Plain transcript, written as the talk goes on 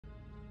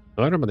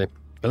Hello everybody,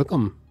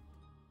 welcome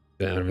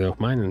to another video of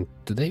mine, and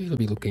today we'll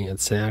be looking at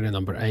scenario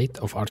number 8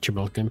 of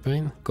Archibald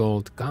campaign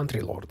called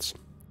Country Lords.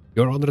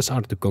 Your orders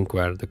are to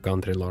conquer the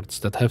country lords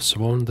that have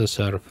sworn to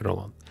serve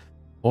Roland.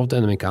 All of the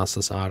enemy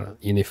castles are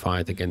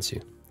unified against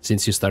you.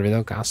 Since you start with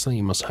a castle,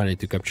 you must hurry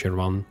to capture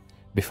one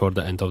before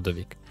the end of the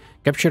week.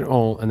 Capture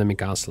all enemy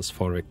castles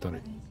for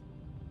victory.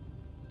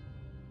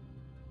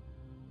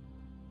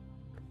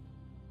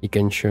 You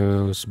can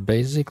choose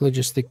basic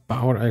logistic,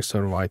 power X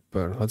or white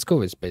pearl. Let's go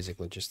with basic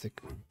logistic.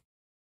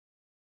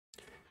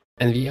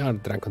 And we are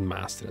Dragon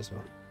Master as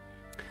well.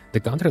 The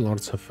country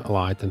lords have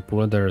allied and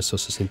pooled their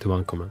resources into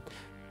one command.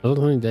 Not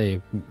only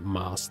they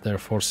mass their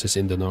forces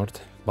in the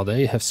north, but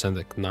they have sent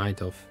a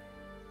knight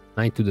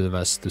to the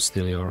west to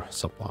steal your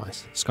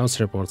supplies. Scouts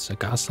reports a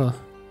castle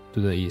to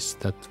the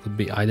east that would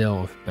be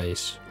ideal of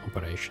base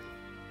operation.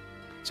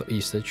 So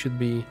east, that should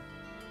be...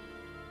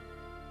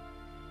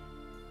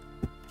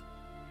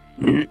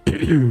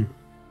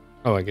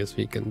 Oh, I guess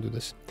we can do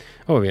this.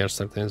 Oh, we are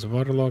starting as a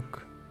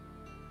warlock.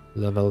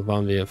 Level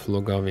 1, we have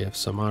Luga, we have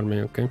some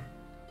army, okay.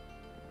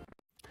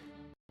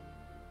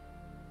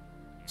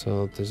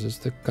 So this is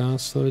the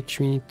castle which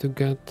we need to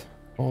get.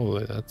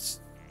 Holy,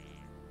 that's...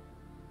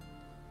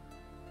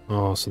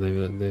 Oh, so they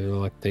will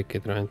like take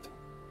it, right?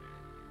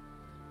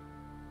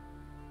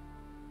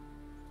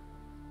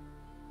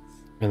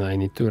 And I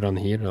need to run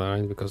here,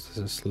 right? Because this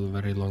is a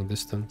very long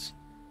distance.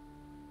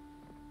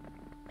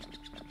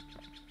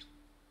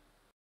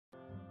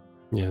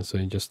 Yeah, so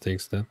he just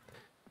takes that.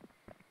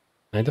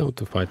 I don't want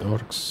to fight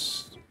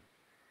orcs.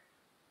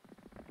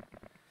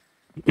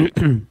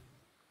 Can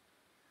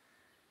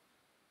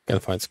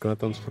fight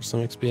skeletons for some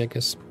XP, I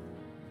guess.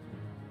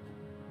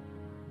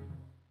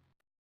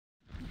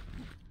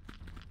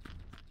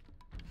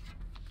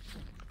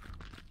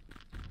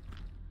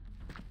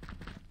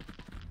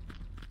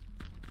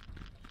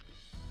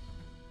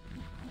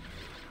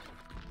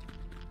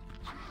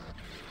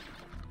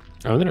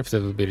 I wonder if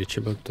that would be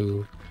reachable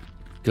to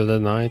kill the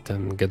knight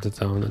and get the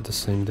town at the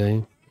same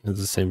day, at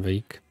the same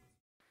week.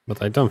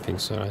 But I don't think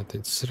so, right?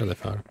 It's really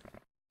far.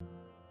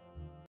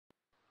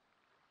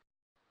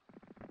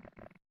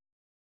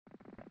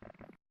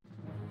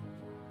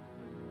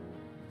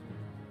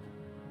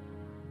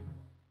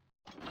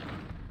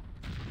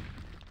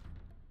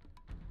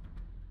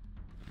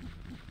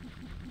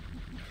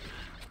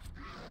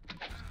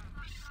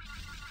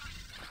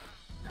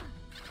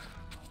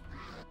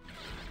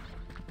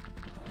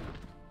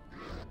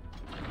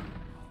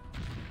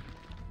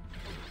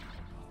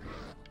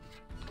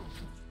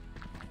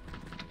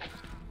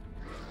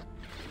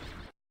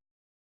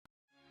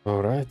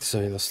 Alright,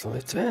 so we lost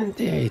only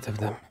 28 of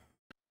them.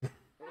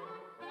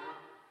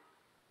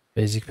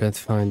 Basic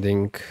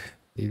pathfinding,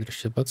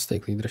 leadership, let's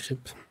take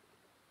leadership.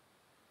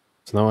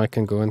 So now I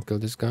can go and kill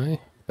this guy.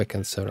 Back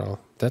and Serral.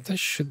 That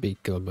should be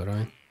killable,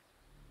 right?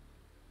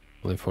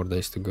 Only 4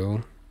 days to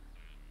go.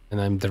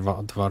 And I'm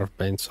Dwarf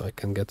Bane, so I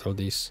can get all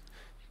these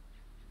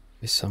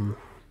with some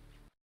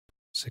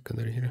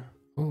secondary here.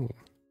 Oh.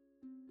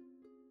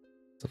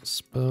 Some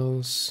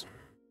spells.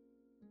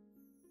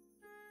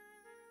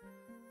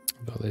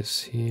 Bell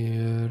is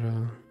here.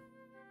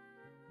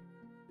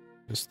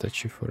 A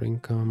statue for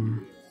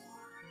income.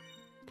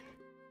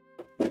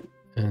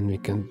 And we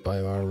can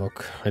buy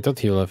Warlock. I thought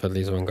he will have at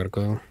least one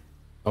gargoyle.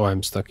 Oh,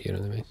 I'm stuck here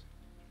anyways.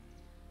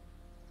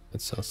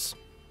 That's us.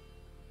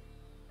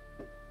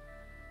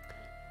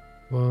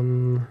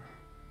 One.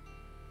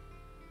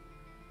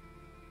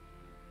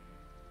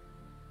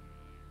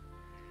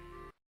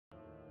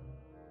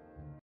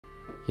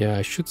 Yeah,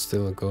 I should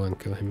still go and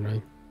kill him,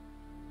 right?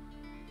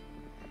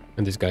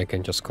 And this guy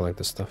can just collect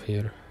the stuff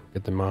here.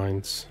 Get the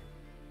mines.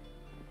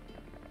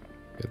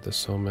 Get the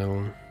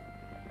sawmill.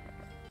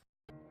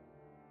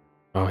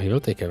 Oh, he will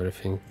take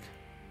everything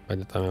by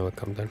the time I will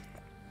come there.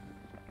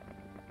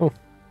 Oh.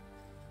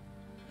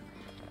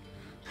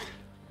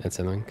 That's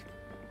annoying.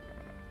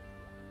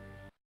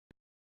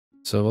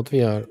 So what we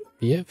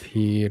have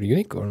here,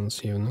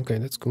 unicorns even. Okay,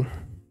 that's cool.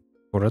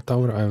 For a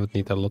tower I would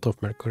need a lot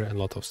of mercury and a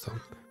lot of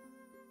stone.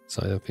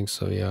 So I don't think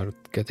so we are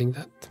getting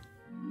that.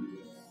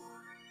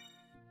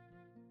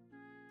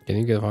 Can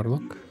you get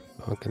Warlock?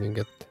 Oh, can you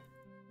get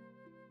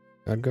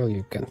Gargoyle?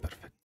 You can,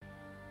 perfect.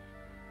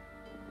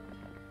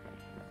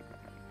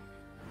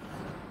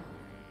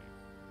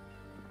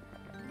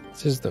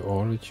 This is the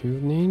ore which you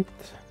need.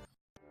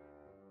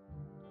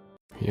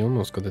 You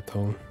almost got it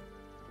all.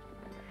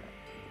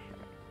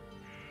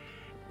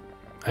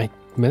 I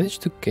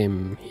managed to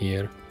come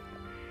here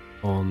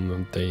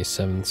on day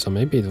 7, so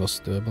maybe it was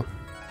doable.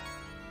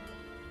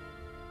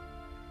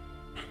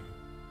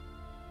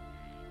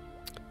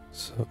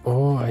 So,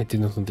 oh, I did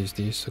not notice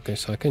these. Okay,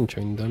 so I can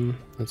join them.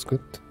 That's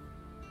good.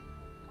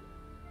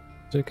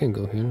 So I can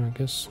go here, I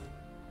guess.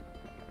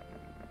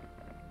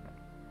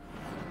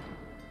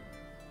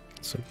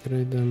 Let's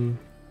upgrade them.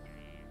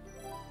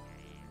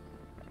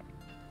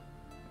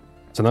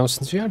 So now,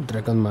 since we are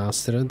Dragon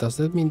Master, does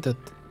that mean that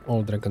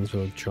all dragons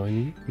will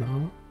join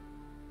now?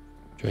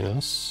 Join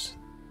us?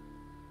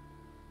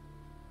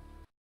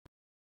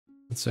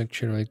 That's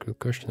actually a really good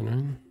question,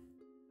 right?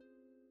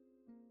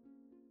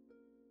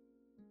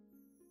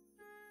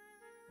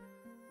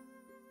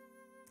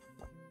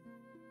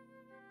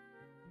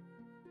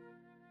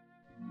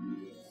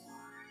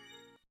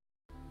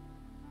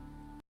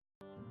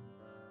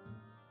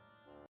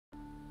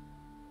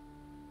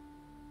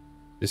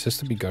 This has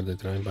to be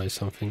guarded, right, by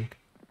something.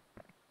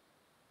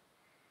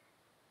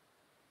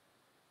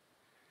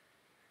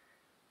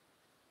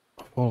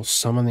 All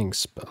summoning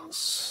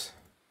spells.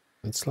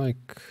 It's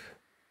like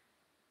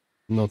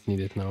not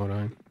needed now,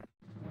 right?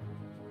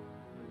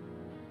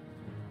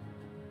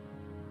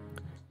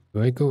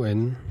 Do I go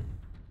in?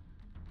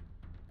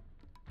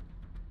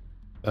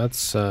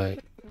 That's a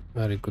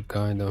very good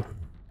guy, though.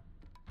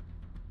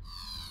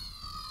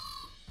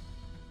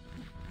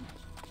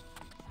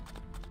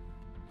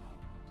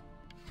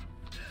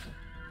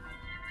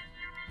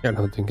 Yeah,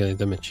 not doing any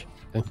damage.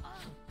 Okay.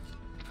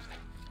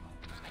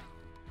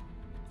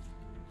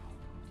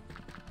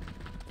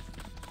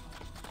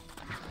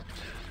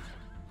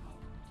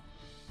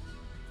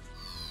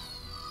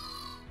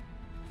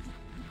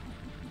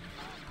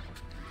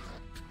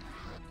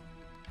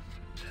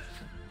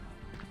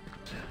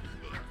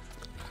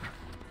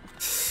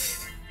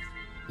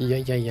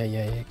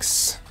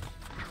 Yikes.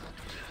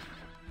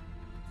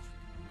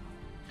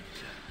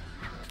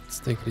 Let's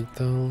take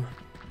lethal.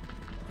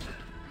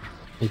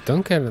 I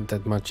don't care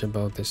that much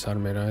about this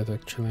army, right,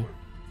 actually.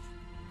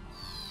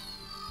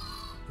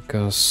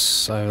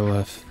 Because I will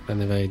have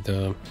anyway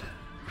the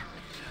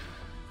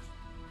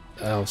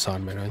elves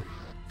army, right?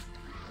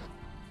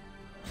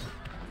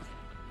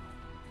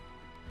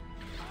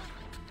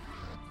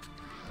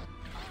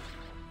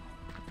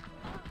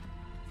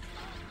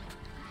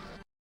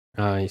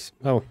 Nice.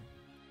 Oh.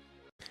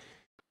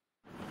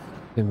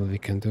 Then what we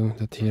can do,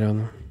 the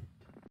Tyrann.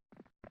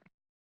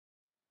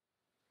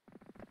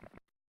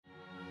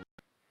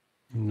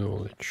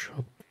 Knowledge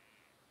shop.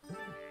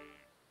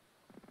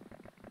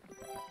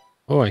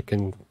 Oh, I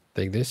can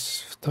take this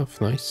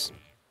stuff, nice.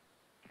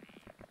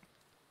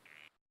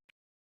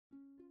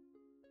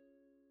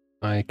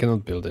 I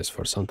cannot build this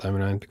for some time,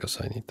 right? Because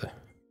I need a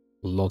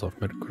lot of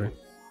mercury.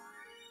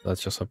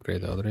 Let's just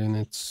upgrade the other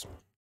units.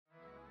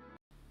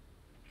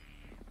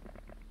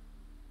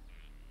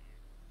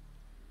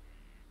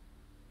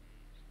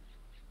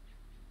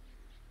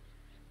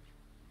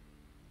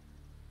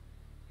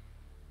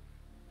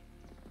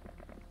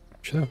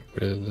 Should have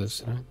upgraded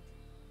this, right?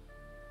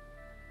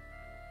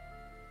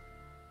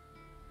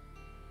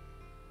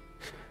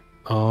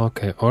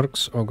 Okay,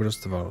 orcs, ogres,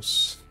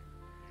 dwarves.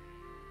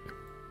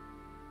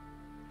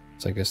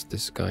 So I guess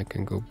this guy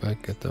can go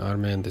back at the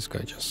army and this guy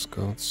just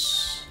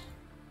scouts.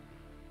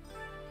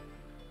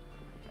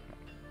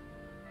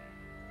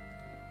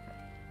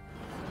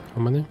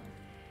 How many?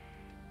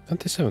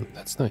 27,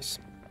 that's nice.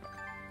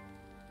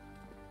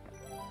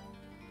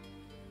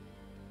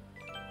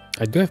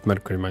 I do have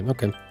mercury mine,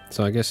 okay.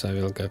 So I guess I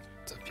will get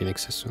the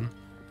phoenixes soon.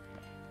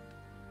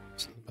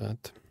 It's not bad.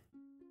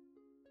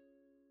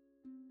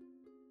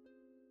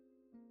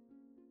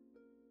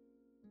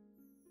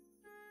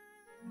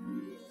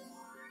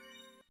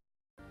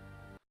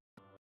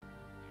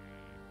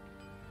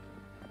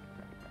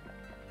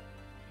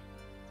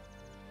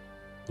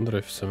 I wonder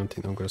if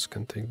 17 ogres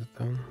can take the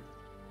town.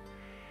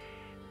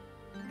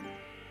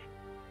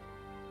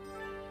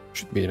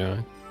 Should be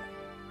right.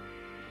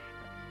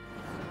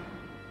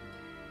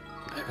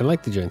 I would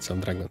like to join some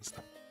dragons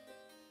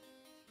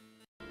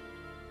though.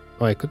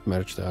 Oh, I could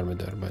merge the army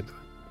there, by the way.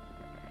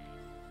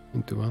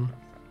 Into one.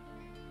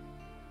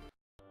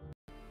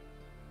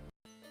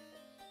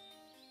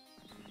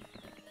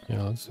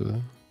 Yeah, let's do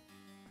that.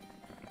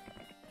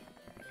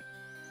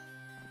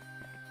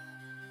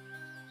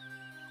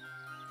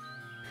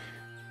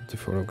 The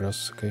 4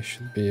 ogres, okay,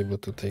 should be able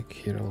to take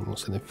here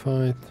almost any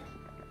fight.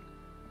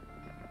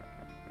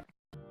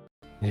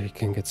 Maybe we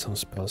can get some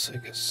spells, I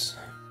guess.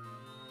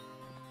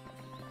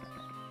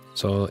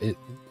 So,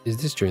 is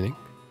this joining?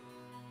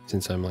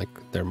 Since I'm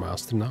like their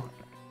master now.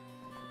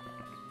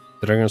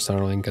 Dragon,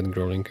 Starlink, and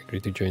Growling agree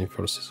to join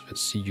forces with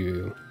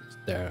CU as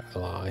their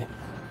ally.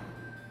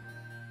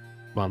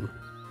 1.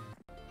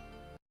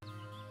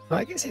 Well,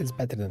 I guess it's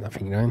better than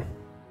nothing, right?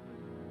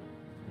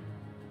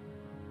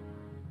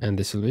 And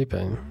this will be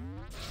pain.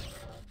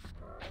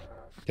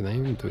 Can I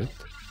even do it?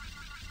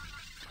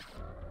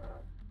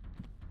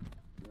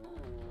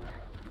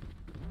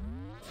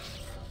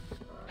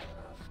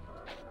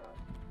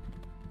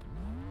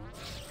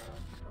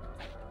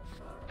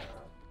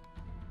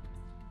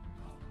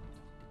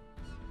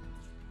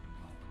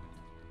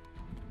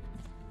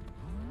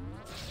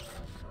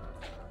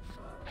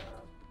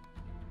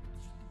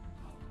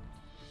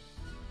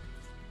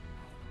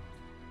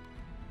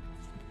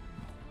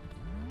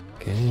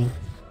 Okay.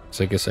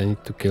 So I guess I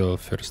need to kill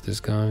first this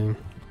guy.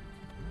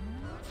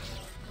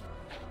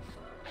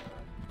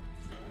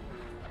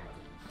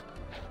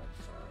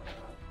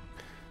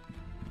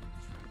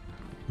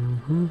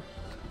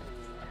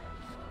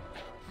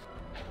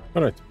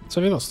 Alright,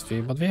 so we lost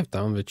V, but we have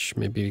town, which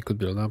maybe we could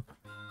build up.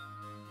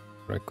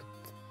 Or I could...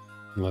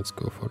 Let's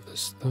go for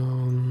this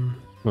town.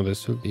 No,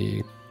 this will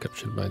be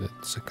captured by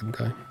that second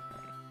guy.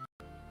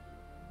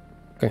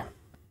 Okay.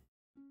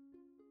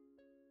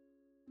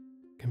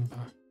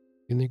 Kimba.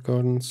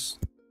 Unicorns.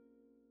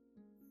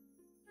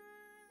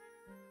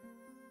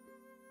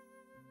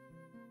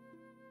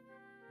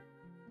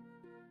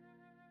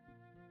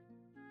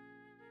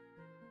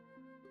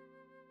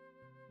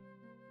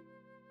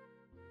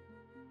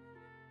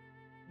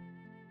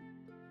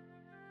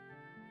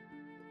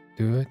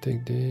 Do I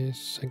take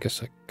this? I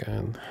guess I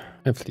can.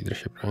 I have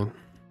leadership, right?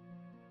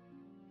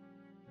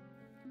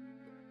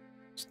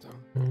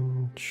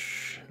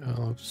 Stonehenge,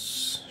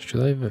 elves.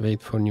 Should I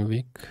wait for new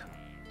week?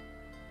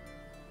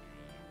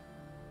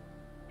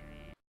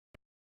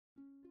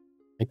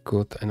 I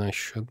could and I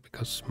should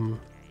because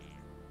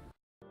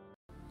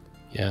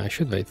yeah, I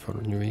should wait for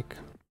new week.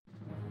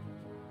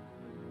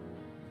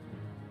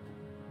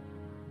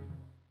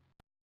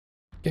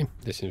 Okay,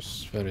 this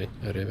seems very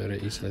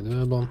easily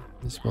doable.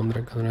 This one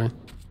dragon, right?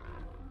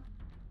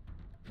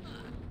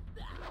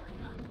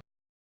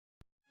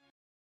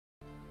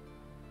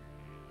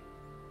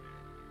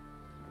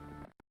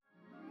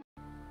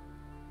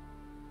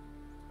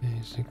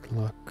 Basic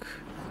luck.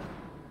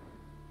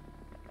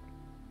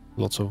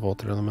 Lots of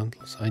water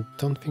elementals. I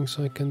don't think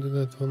so I can do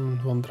that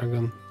on one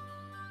dragon.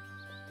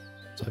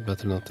 So I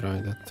better not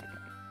try that.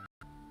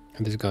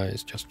 And this guy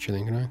is just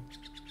chilling, right?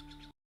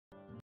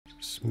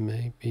 So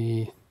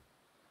maybe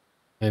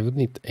I would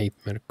need 8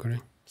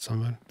 mercury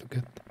somewhere to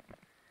get.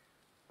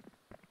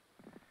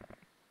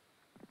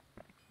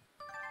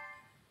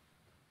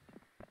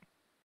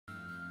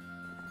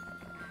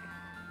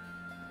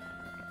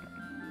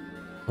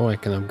 Oh, I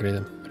can upgrade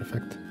them.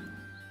 Perfect.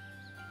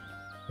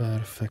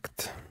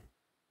 Perfect.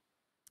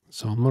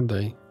 So one more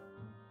day.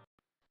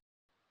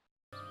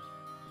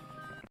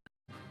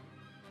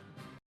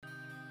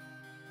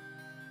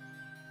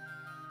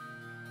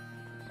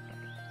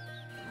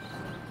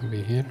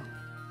 Be here.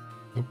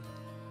 Nope.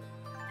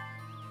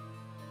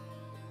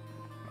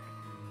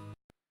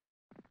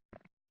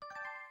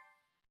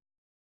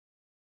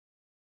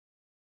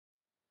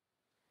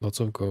 Lots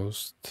of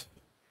ghosts.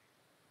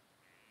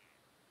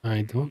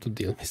 I don't want to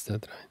deal with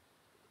that, right?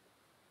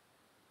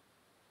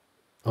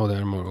 Oh,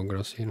 there are more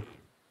ogres here.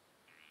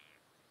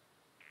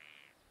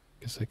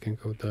 Guess I can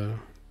go there.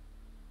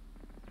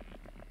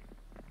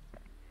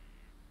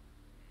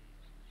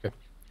 Okay.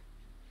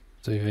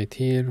 So you wait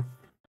here.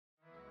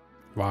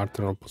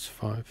 Water plus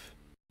 5.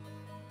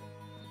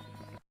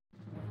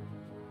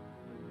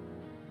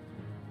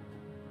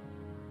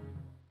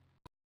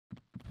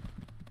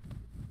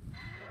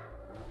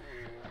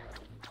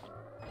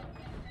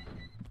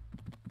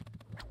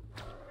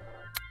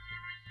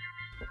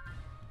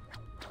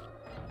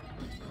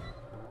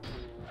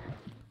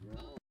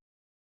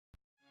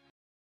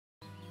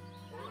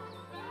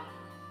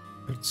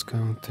 It's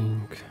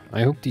counting.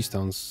 I hope these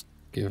towns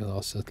give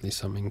us at least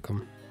some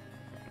income.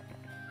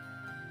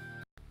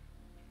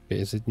 Okay,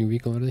 is it new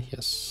week already?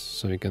 Yes.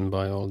 So we can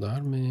buy all the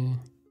army.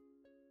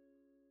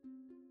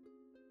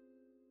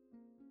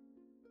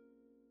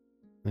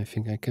 I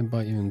think I can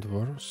buy even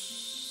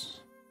dwarves.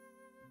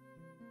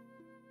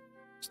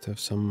 Just have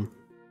some.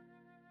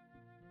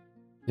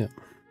 Yeah.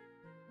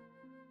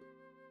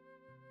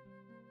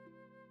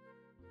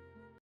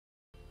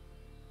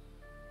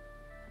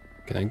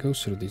 Can I go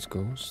through these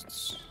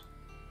ghosts?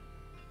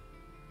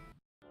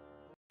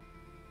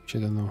 I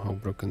don't know how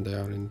broken they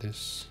are in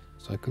this.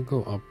 So I could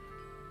go up.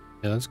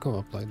 Yeah, let's go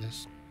up like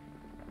this.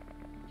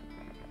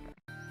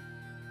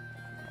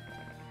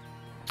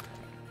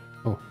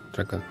 Oh,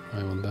 dragon.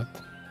 I want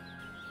that.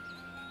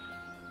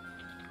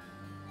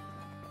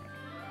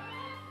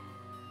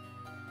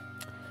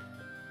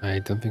 I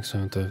don't think so.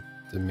 I want to have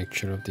the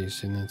mixture of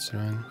these units,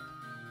 right?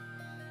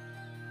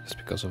 Just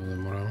because of the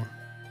morale.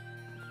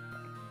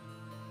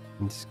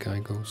 And this guy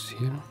goes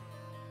here.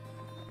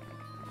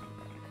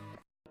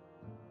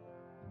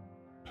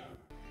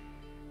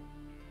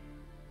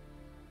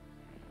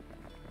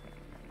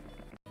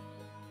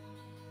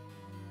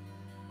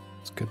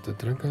 Let's get the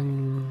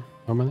dragon.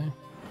 How many?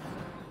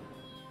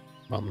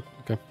 1.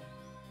 Okay.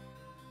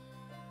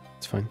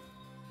 It's fine.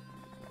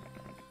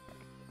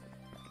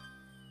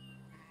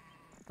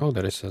 Oh,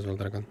 there is as well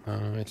dragon.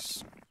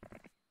 Nice.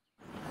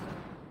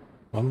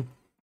 1.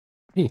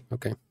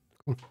 Okay.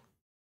 Cool.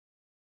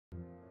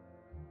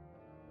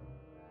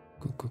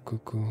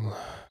 Cool.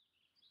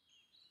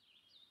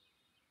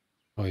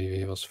 Oh,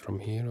 he was from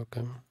here,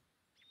 okay.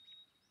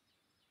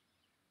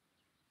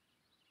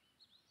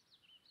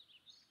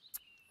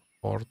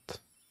 Port.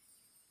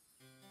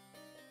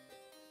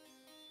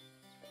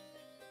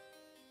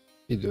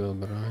 You do,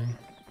 Brian.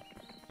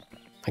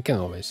 I can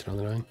always run,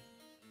 right?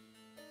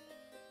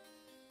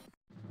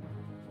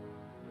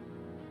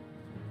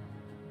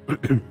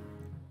 I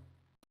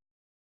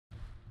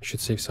should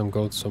save some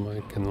gold so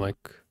I can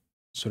like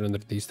surrender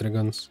these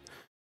dragons.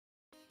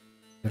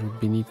 There would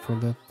be need for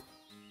that.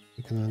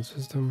 We can run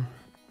system.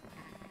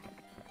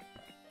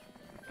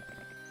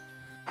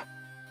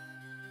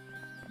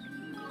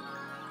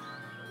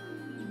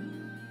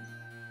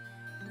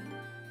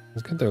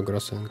 Let's get the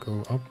Ogros and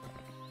go up.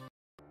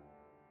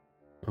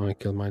 Oh, I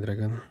killed my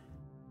dragon.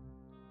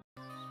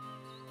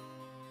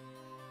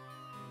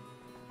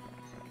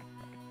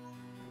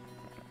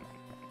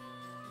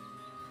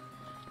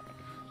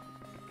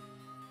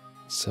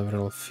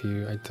 Several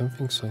few. I don't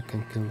think so I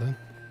can kill that.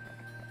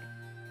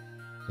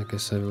 I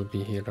guess I will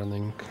be here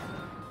running.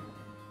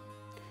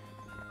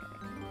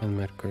 And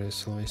Mercury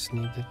is always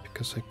needed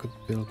because I could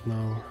build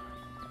now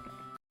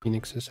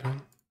Phoenixes,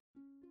 right?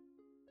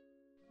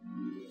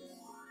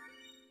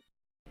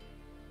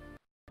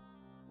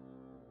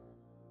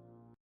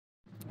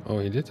 Oh,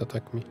 he did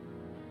attack me.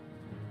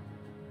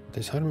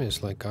 This army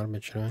is like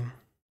garbage, right?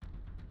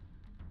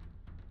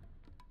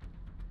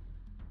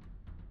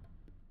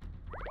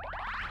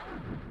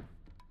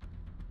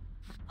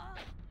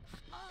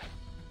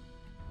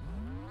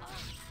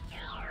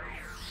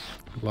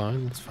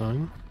 Blind, that's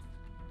fine.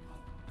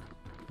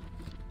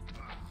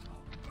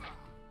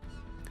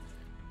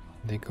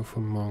 They go for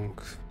monk.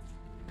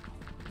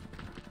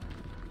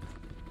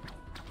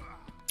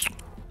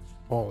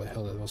 Holy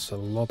hell, that was a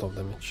lot of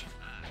damage.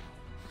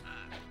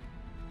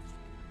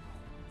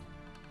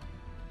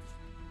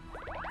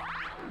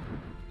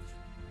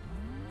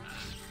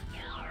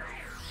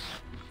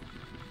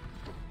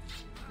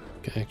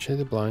 Okay, actually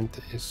the blind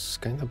is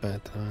kinda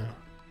bad.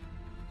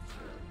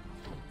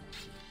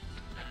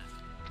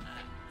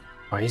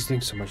 Why he's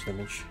doing so much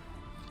damage?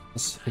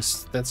 His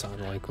stats are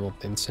like what,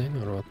 insane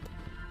or what?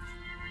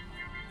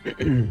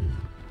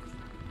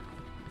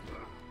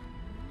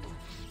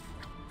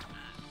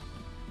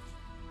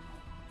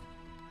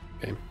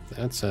 Okay,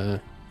 that's Can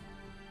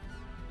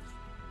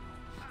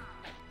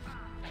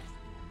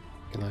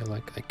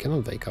I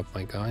cannot wake up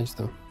my guys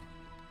though.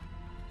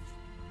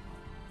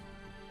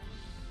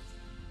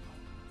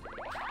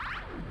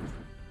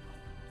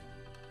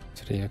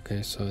 Three,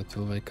 okay, so it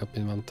will wake up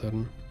in one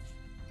turn.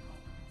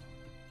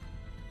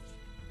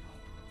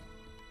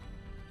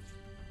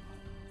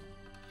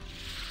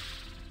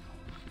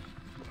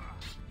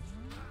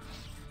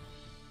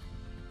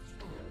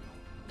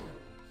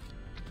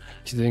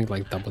 He's doing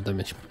like double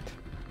damage.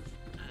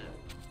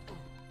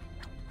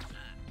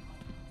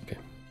 Okay,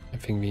 I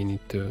think we need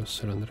to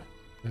surrender.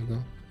 There we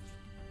go.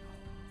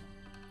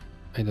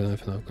 I don't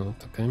have enough gold,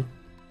 okay.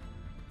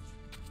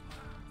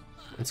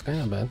 It's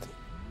kinda bad.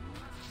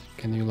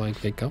 Can you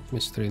like wake up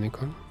Mr.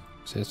 Unicorn?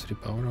 Says 3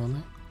 power on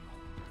it.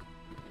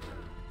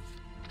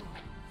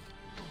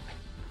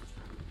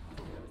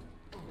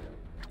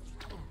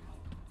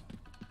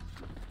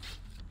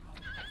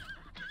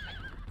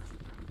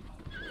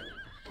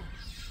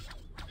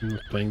 I'm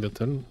not playing the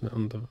turn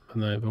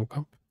when I woke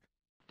up.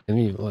 Can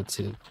we, let's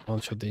see,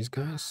 launch of these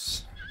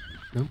guys?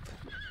 Nope.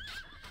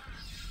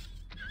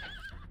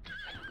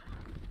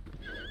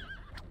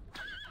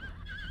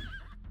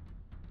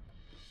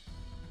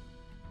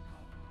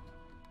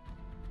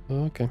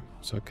 Okay,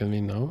 so can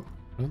we now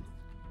run?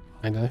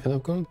 I don't have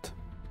enough gold.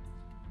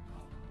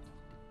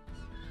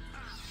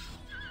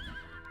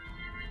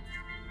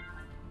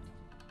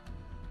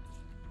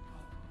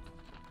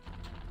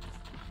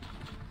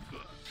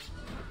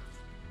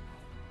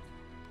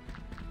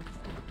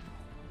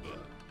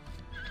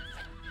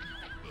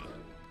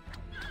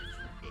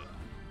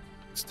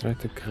 Let's try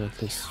to kill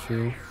at least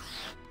few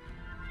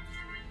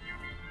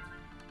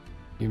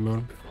more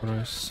before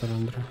I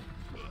surrender.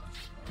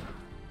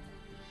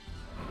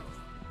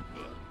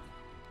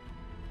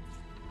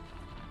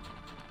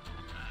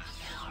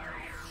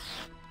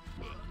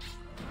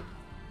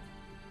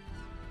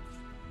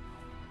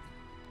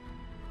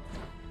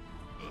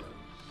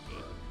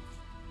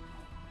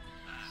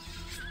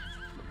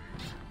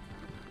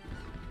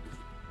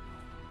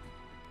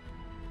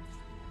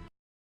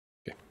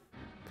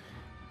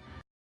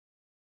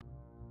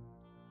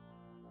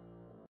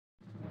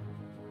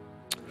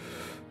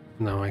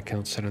 Now I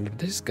can't surrender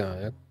this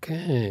guy,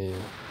 okay.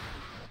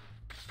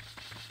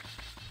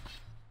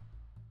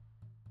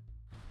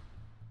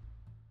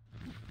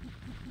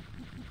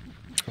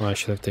 Oh, I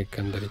should have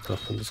taken the ritual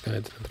from this guy, I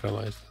didn't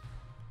realize.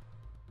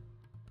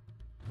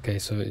 Okay,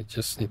 so we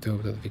just need to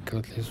hope that we kill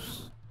at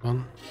least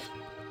one.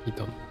 We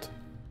don't.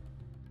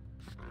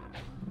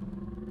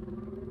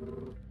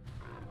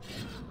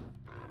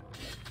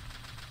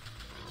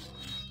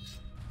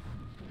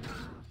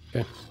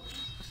 Okay.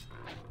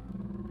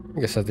 I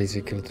guess at least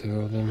we killed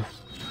 2 of them.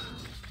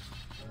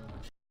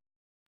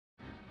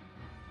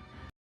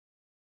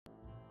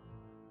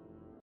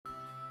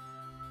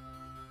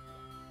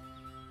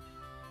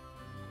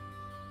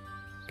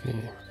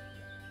 Okay.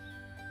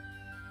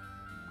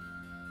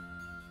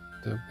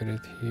 To upgrade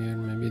here,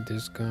 maybe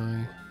this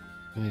guy.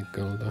 I need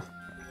gold though.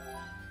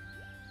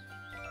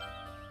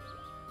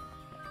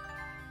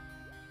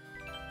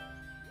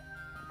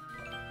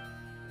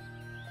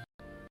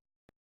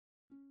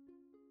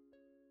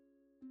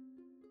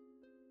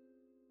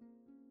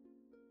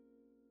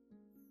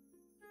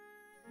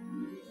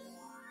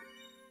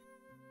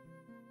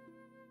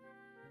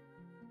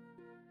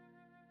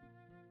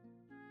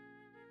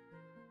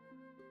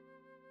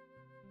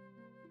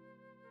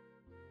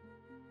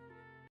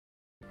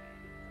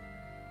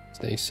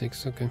 Day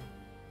 6, okay.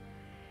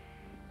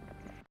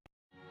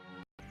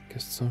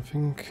 Guess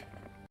something.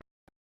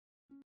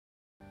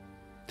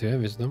 Do you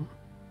have wisdom?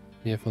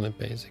 You have only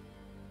basic.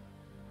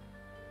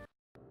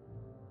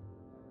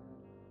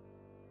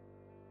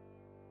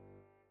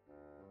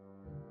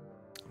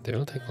 They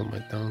will take all my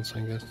downs,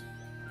 I guess.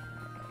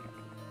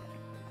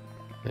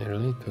 I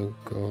really need to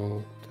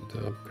go to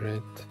the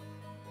upgrade.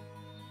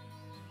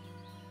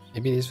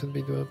 Maybe this would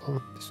be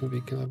doable, this would be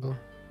killable.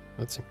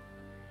 Let's see.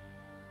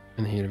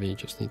 And here we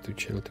just need to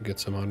chill to get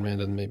some armor and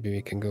then maybe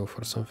we can go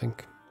for something.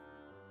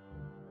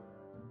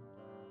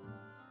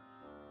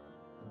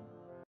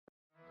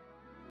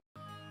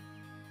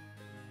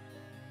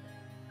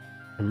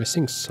 I'm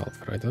missing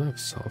sulfur. I don't have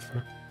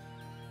sulfur.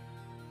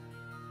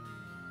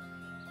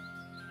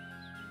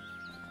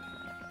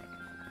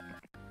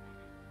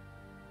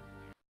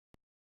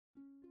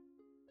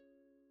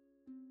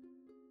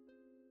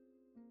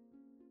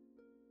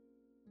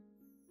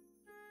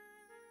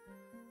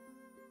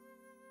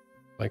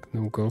 Like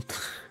no gold.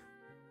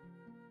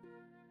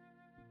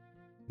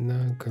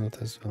 No gold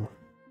as well.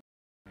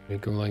 We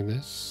go like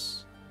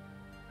this.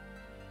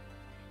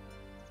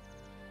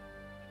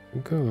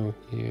 Go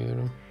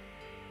here.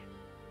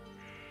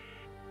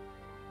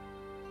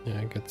 Yeah,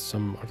 I get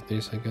some of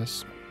these, I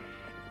guess.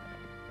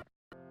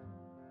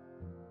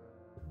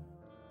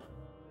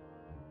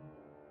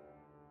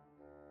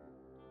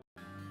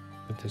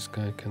 But this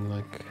guy can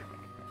like...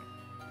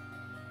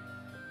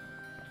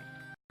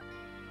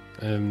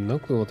 I have no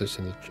clue what is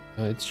in the...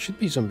 it should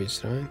be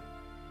zombies, right?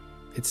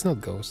 It's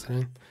not ghosts,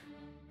 right?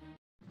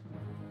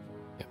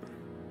 Yeah.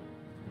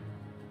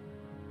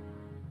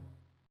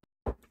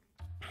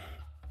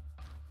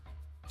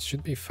 It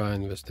should be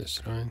fine with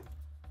this, right?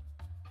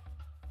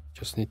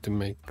 Just need to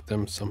make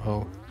them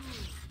somehow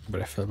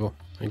breathable,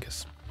 I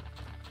guess.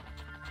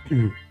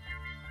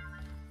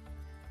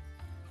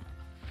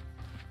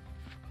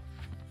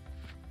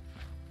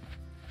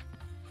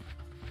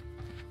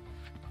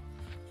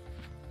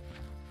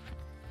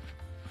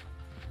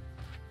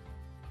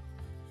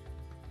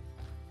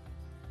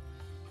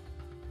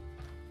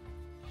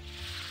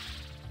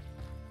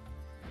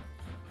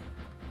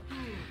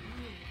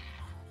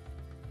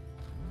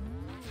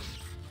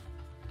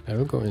 I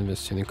will go in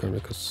with unicorn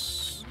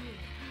because...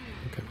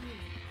 Okay.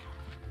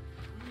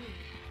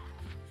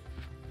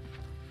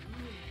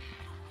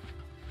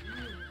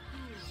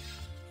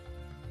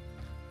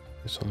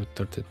 There's only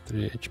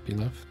 33 HP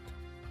left.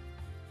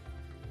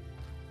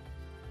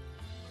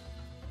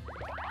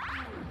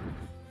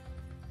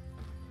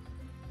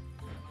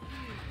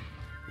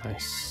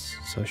 Nice.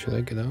 So should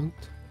I get out?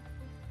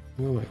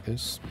 Go like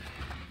this.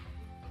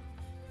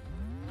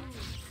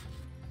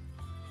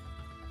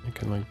 I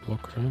can like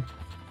block her.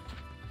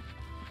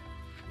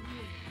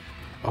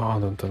 Oh,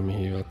 don't tell me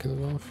he will kill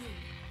him off.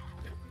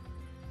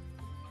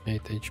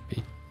 8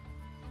 HP.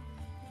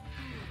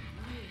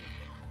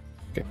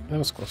 Okay, that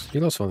was close. He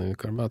lost one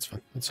unicorn, but that's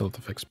fine. That's a lot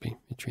of XP,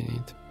 which we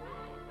need.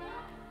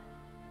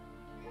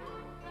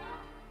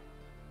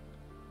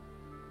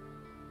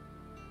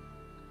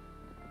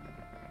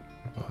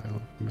 Vial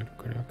of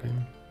mercury, okay.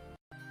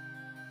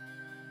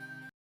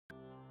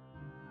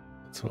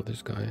 Let's throw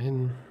this guy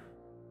in.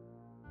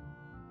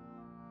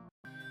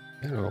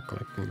 They're all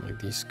collecting like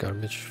these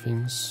garbage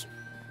things.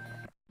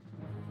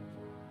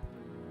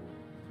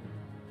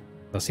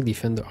 Does he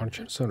defend the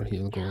archers or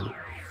he'll go in?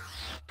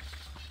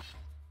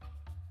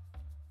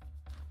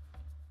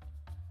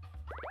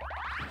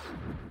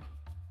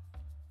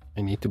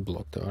 I need to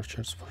block the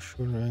archers for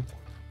sure, right?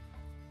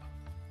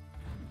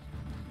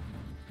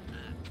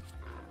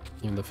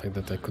 Even the fact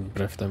that I could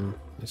breath them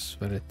is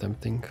very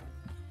tempting.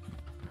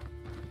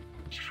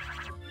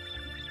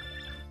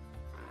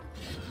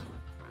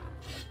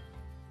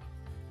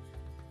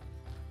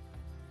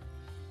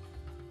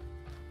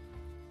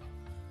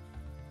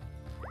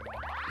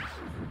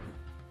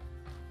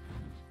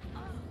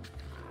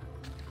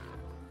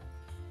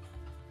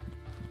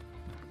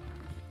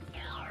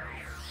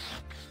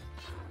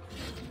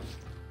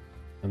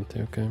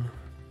 Okay.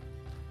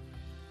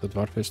 The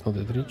dwarf is not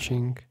yet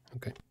reaching.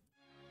 Okay.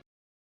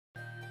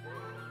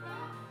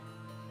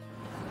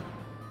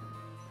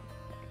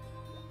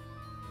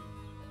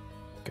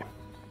 Okay.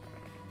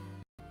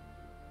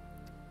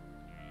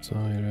 So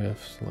here we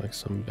have like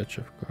some batch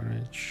of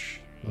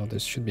courage. Well,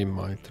 this should be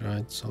might,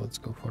 right? So let's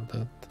go for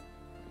that.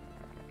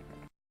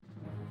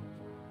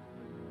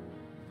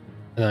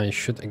 And I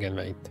should again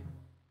wait.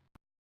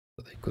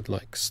 So they could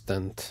like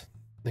stand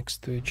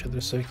next to each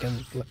other so we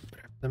can grab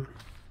them.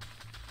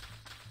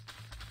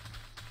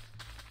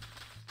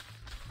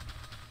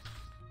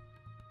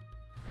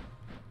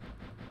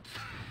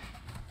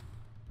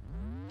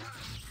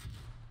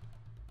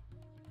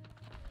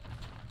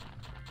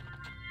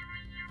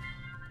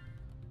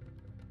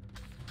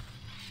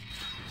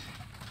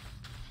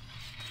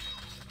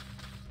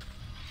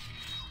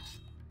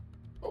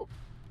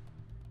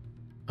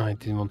 I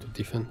didn't want to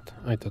defend.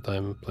 I thought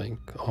I'm playing.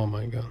 Oh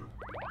my god.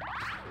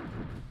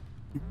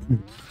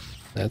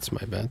 That's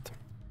my bad.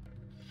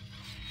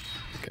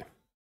 Okay.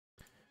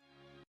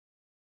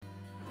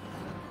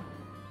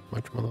 How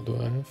much mana do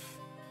I have?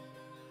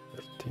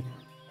 13.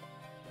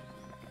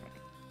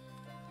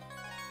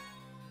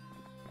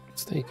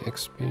 Let's take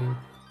XP.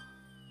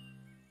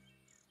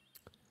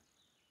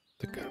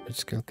 The garbage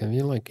skill. Can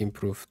we like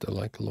improve the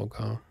like log?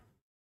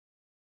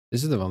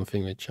 This is the one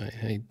thing which I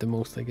hate the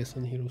most, I guess,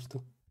 on Heroes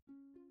 2.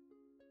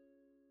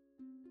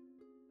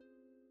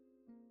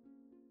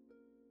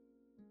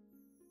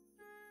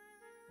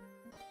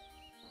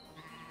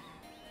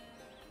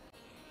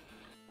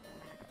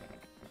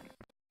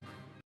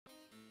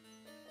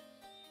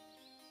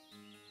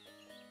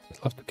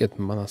 I'd love to get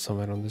mana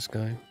somewhere on this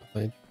guy,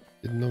 but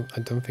I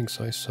don't think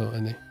so. I saw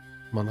any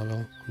mana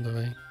well on the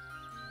way.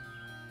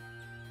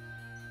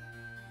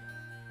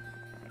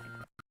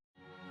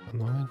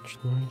 Knowledge,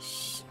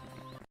 nice.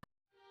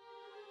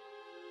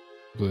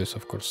 Blue is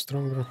of course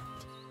stronger.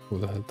 Who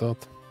the hell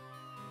thought?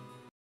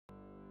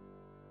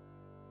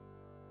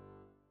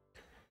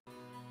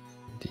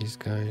 These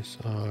guys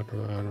are up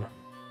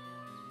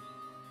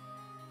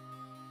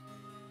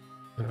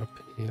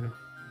here.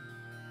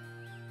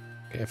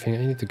 Okay, I think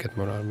I need to get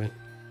more army.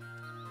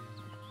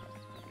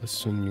 That's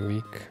soon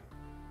weak.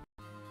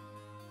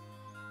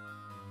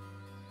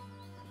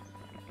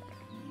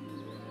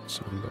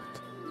 Soon built.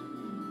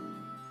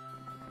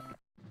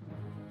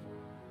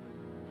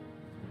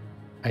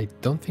 I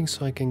don't think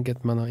so I can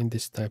get mana in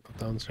this type of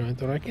towns,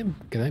 right? Or can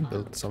I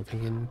build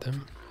something in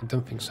them? I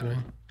don't think so, right?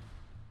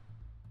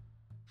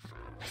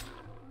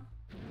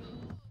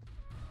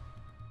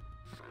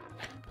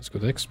 Let's go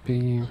to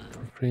XP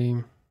for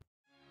free.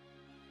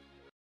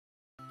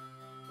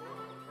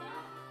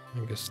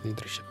 I guess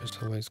leadership is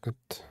always good.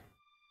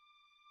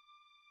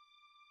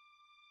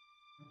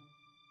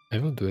 I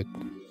will do it.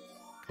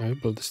 I will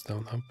build this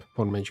town up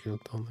for Mage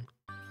Guild only.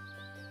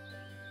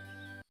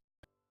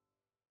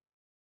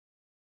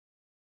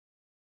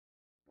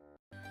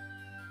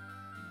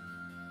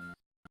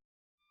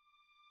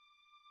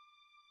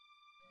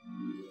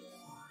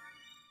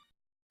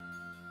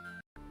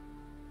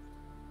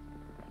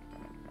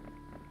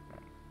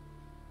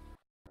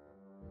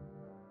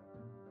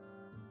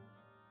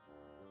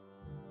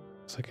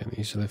 So I can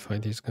easily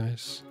fight these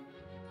guys.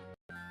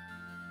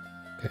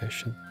 Okay, I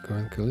should go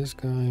and kill this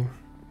guy.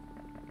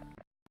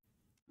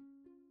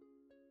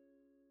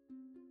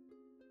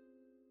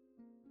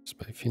 Just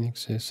by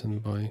phoenixes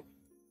and by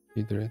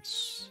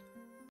hydrids.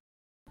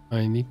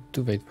 I need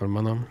to wait for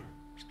mana.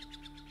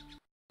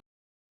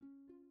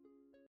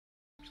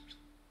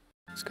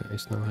 This guy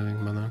is not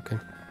having mana, okay.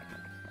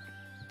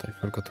 But I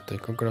forgot to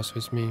take Ogras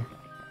with me.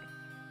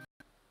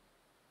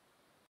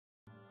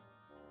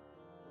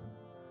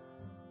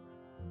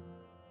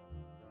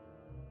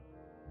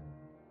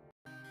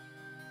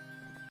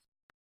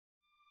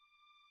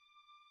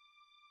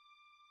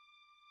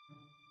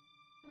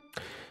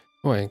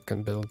 Oh, I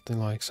can build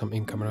like some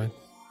income, right?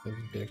 That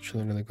would be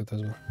actually really good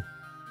as well.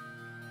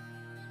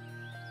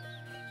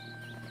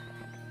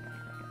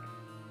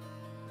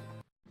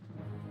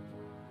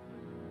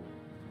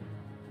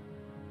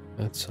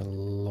 That's a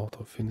lot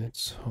of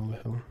units, holy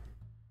hell.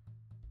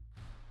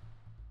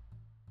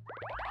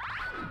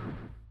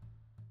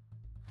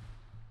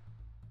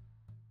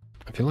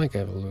 I feel like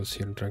I will lose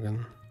here,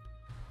 dragon.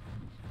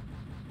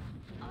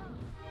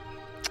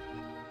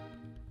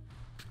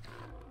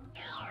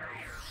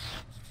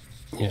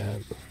 Yeah.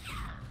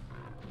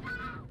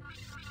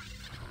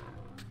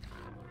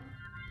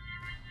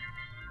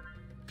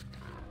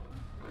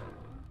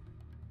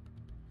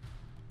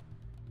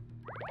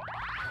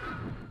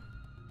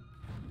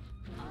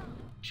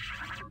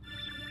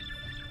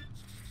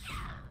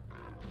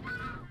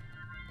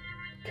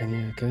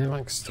 Can you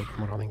like stop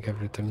running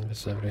every turn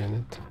with every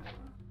unit?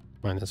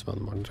 Minus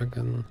one more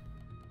dragon.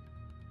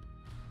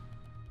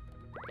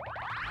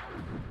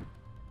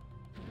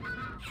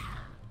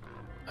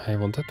 I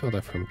wanted to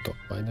attack from top,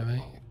 by the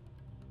way.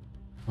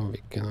 Oh,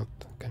 we cannot.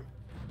 Okay.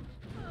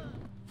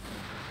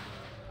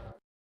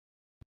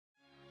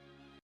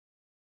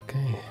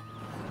 Okay.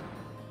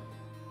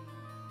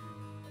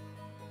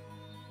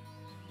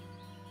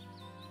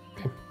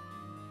 Okay.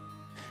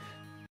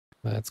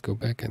 Let's go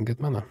back and get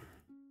mana.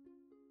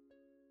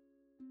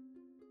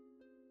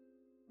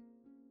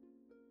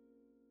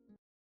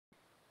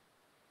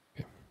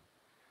 Okay.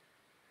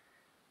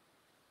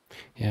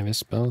 Yeah, with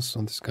spells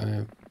on this guy,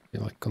 I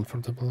feel like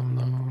comfortable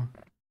now.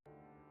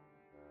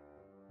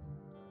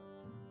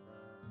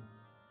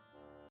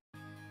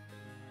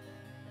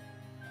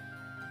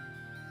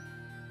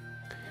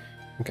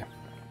 Okay.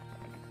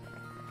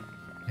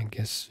 I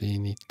guess we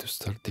need to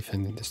start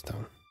defending this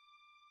town.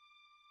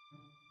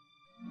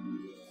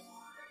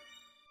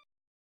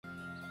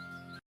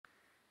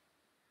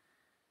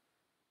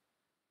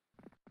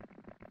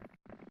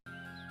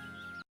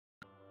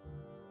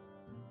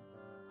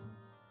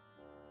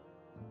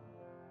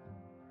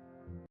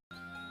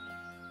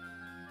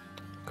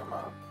 Come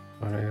on,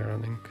 where are you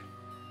running?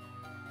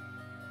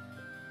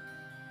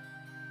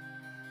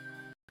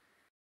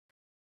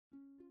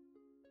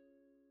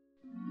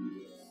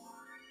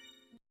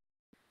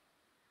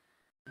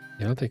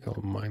 Yeah, I'll take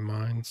all my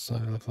mines. I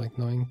have like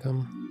no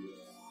income.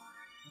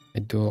 I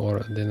do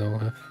already now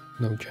have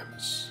no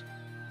gems.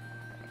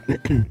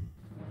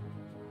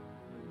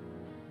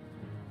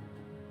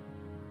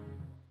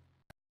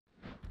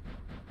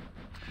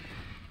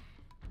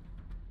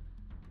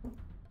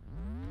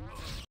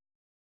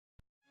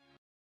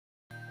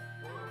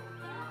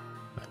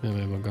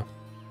 Anyway, we'll go.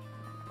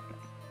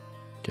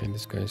 Okay,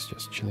 this guy is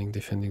just chilling,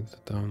 defending the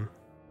town.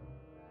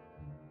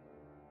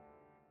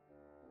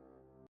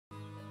 Do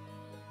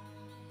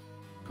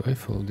I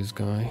follow this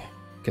guy?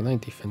 Can I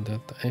defend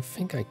that? I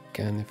think I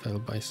can if I'll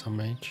buy some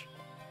mage.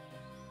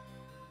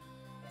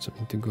 So I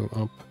need to go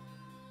up.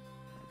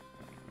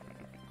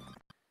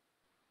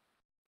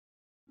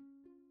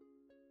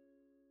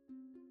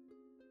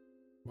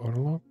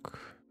 Warlock?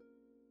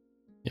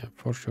 Yeah,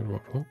 For sure,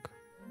 Warlock.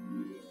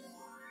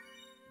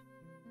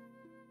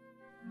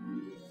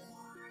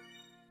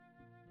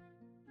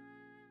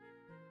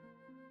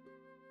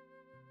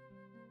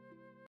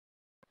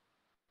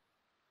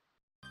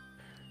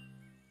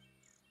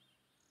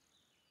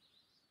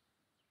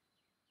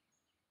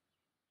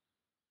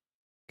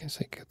 Guess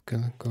I could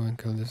go and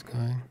kill this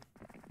guy.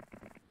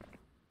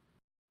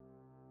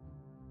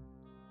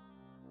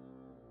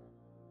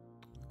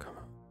 Come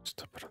on,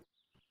 stop it.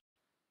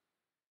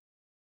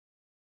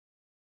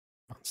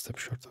 One step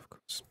short, of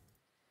course.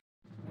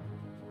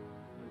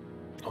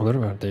 I wonder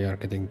where they are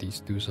getting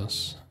these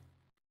dusas.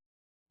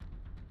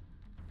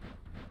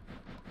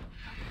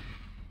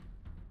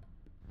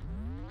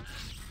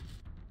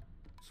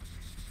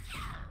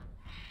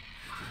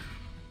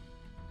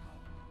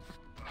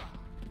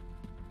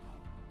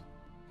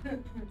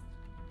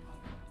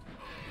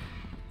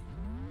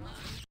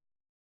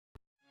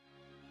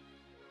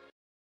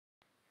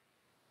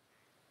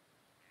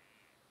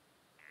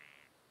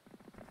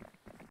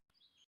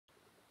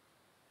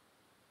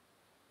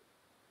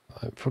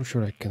 I'm for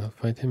sure I cannot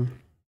fight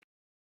him.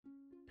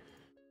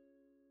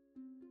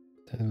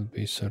 That will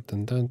be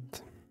certain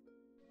that.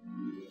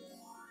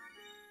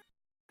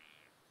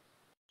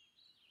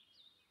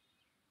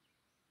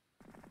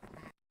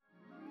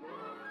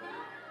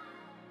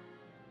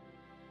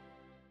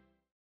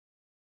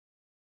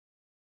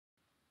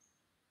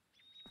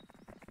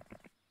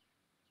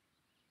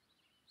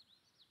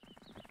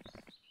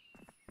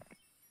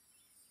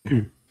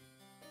 Okay.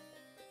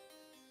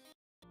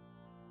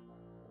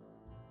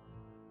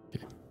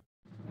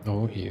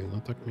 Oh, he will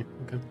attack me.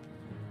 Okay.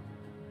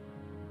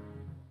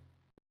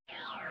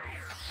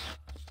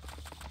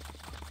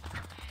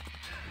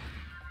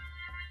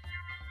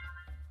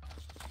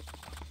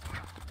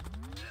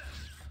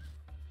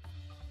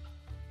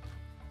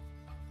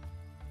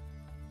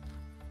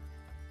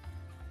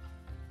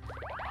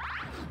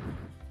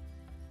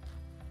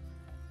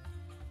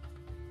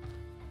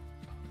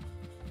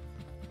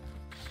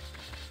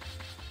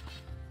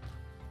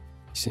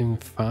 He's even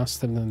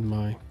faster than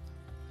my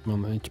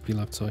HP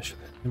left, so I should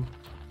hit him.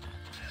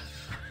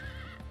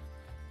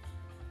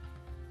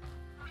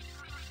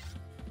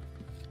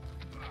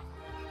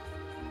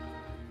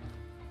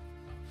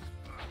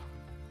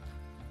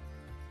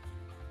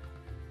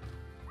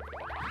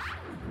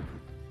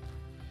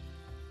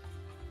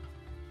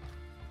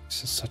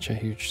 This is such a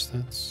huge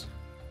stats.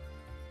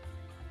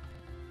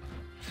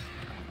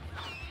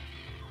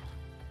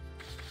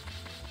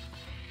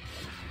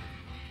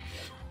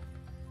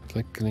 It's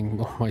like killing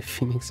all my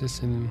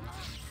phoenixes in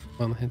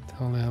one hit.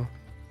 Holy hell.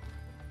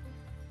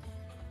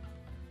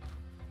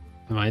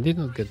 No, I did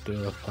not get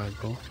the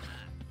fireball.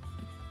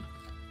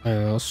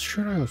 I was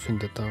sure I was in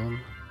the town.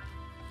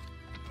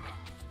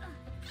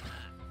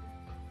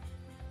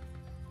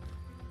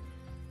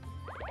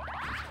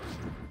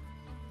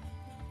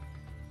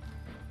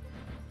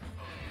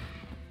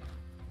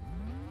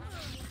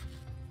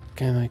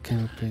 Can I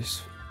kill,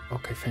 please?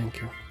 Okay,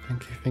 thank you.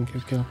 Thank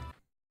you, kill.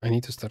 I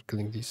need to start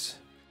killing these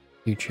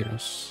huge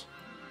heroes.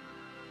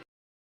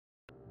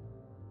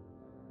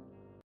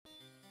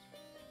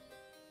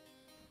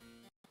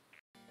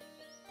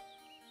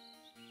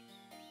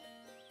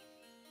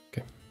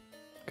 Okay,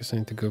 guess I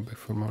need to go back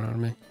for more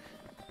army.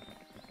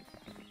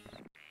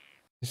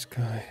 This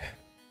guy.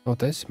 Oh,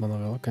 there's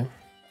Manuel, okay.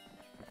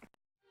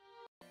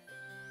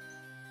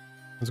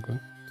 That's good.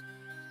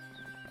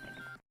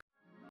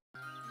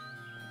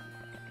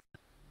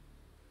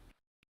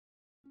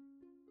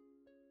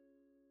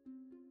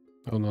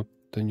 Oh, not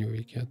the new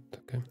week yet,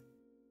 okay.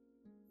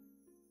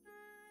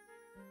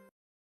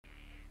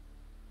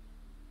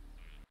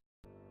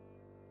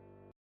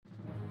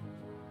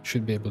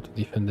 Should be able to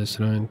defend this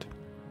round.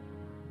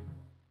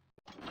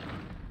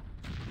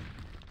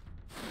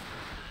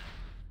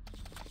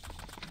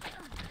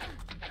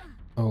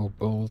 Oh,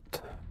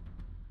 bolt.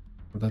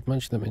 That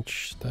much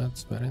damage,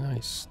 that's very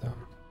nice though.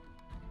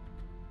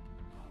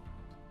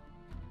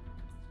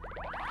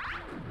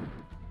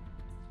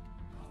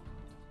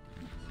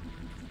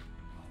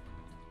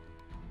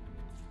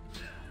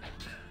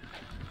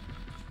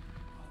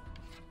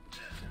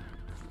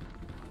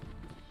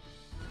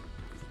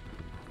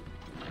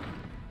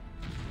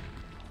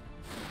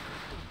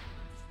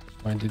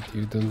 Why did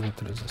you do not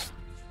resist?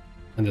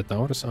 And the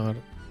towers are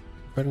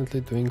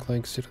apparently doing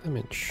like 0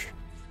 damage.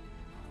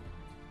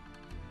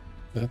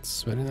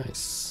 That's very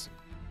nice.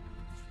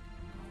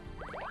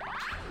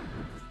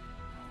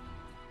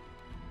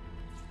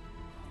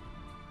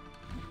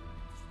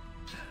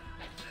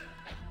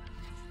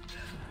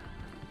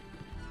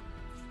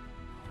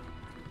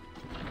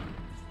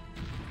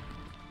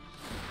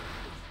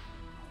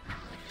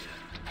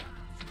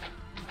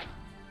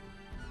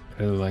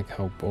 I really like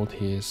how bold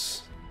he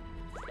is.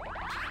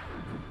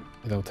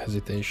 Without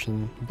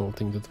hesitation,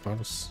 bolting the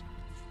dwarves.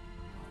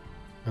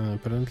 And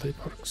apparently it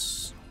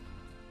works.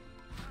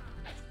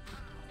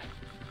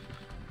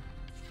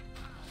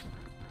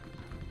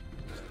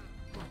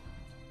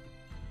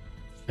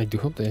 I do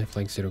hope they have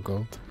like 0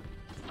 gold.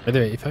 By the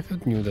way, if I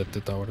knew that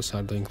the towers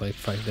are doing like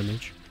 5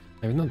 damage,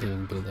 I would not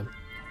even build them.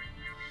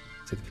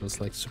 It feels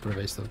like super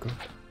waste of gold.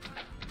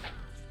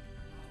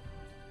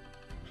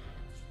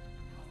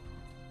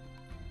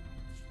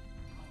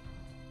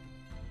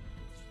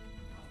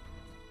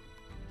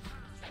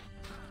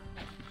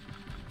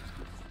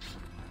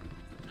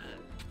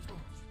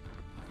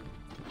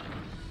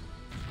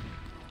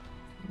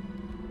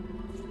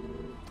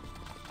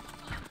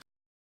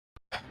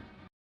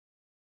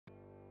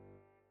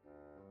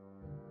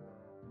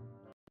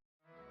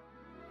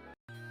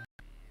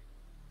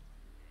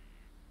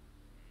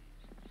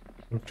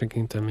 I'm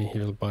thinking tell me he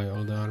will buy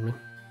all the army.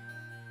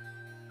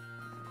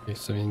 Okay,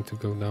 so we need to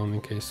go down in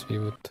case he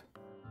would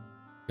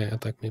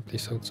attack me,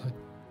 please, outside.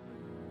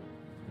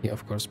 He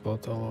of course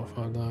bought all of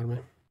our army.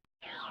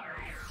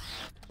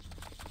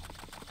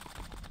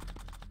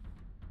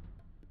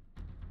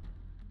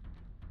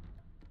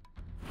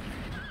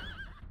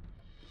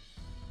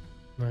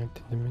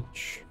 90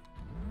 damage.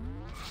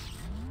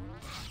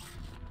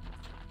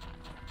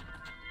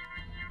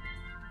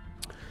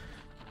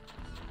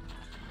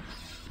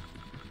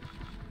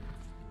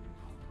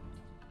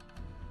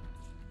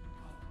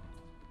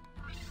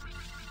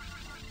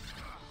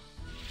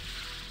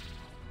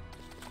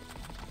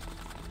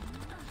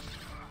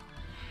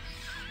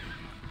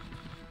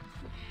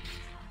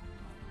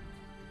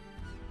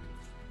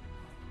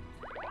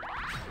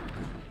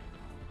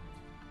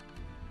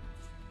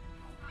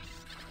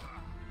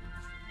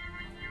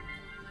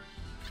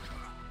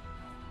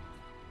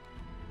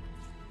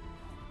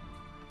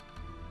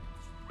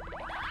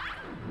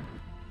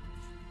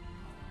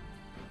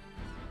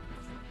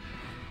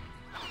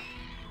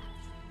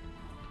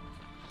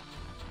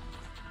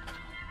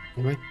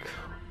 Like,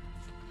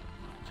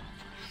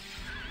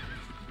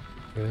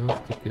 I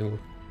have to kill.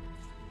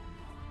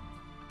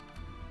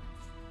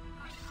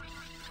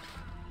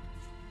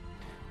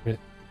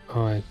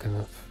 Oh, I kind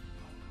of.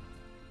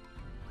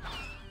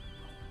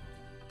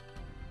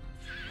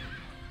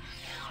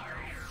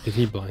 Did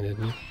he blinded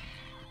me?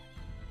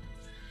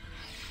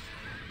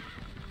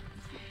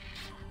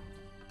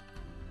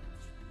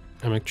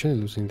 I'm actually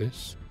losing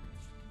this.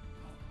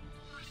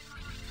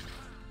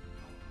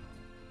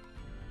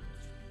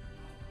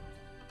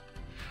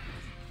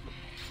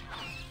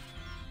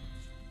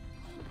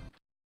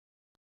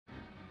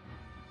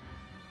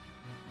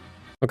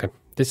 Okay,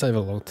 this I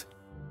will load.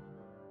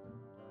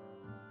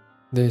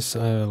 This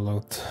I will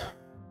load.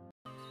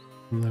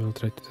 And I will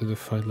try to do the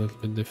fight a little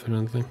bit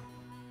differently.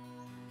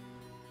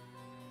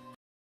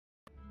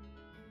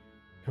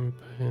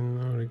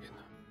 Campaign origin.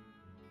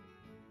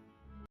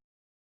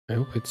 I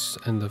hope it's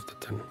end of the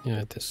turn. Yeah,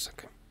 it is.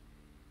 Okay.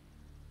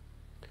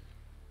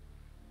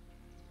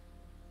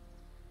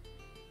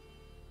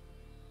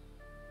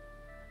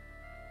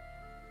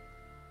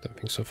 Don't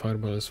think so.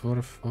 Fireball is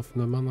worth of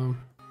the mana.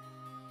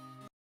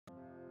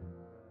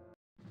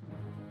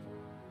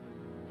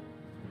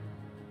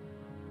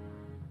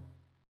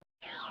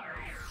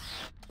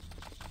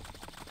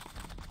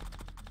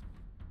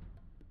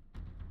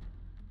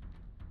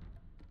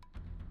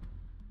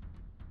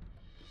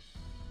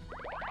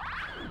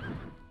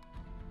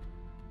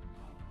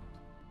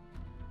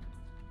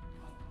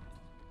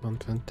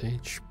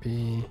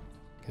 HP.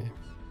 Okay.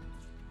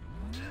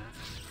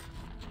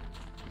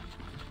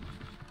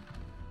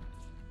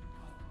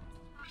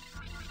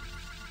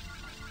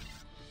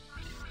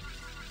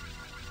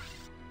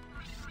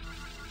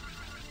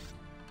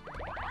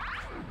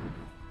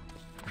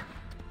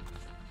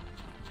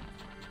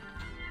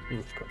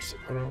 Of course,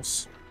 somewhere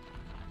else.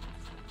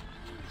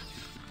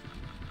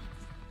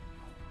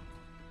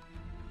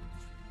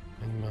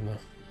 And mana.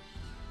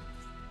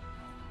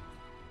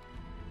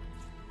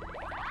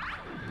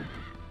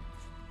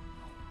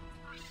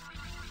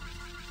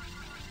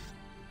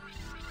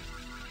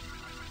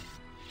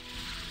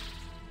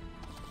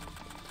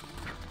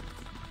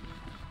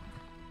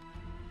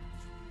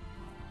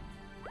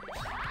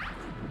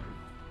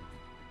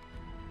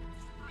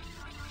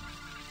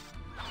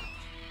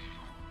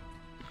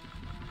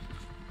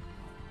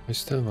 I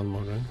still have one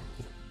more, right?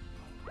 Yeah.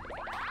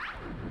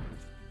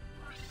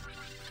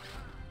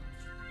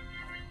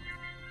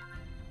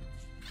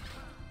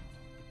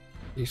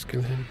 Please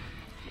kill him.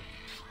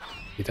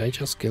 Did I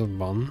just kill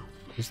one?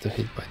 Is the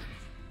hit by?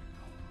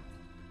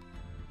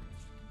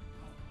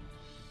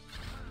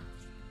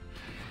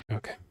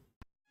 Okay.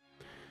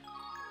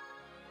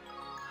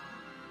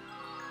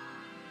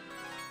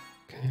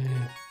 Okay.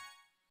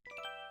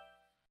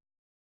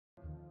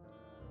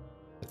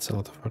 That's a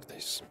lot of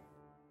parties.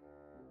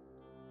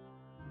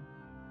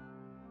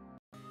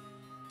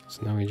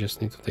 So now we just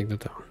need to take the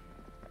town.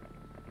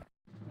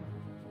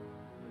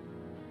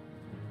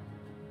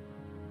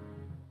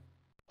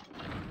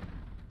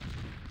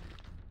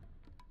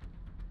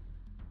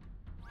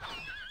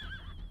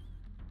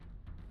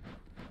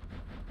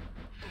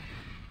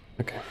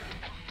 Okay.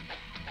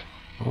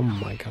 Oh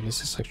my god,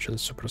 this is actually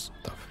super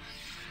tough.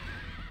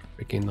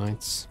 Freaking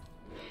knights.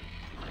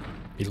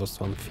 We lost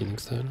one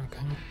phoenix there,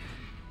 okay.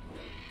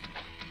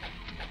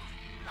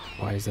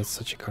 Why is that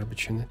such a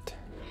garbage unit?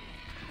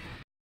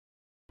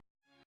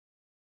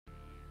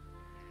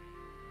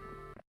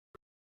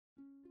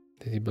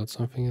 Did he build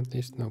something at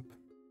least? Nope.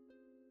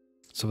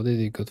 So what did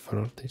he got for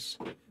all this?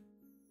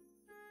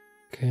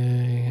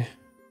 Okay.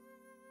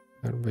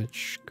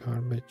 Garbage,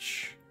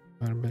 garbage,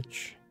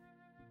 garbage,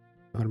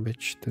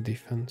 garbage to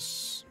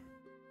defense.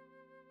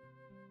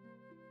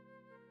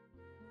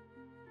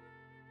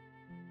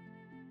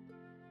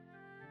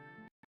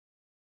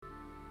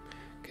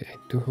 Okay, I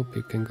do hope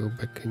you can go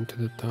back into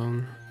the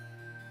town.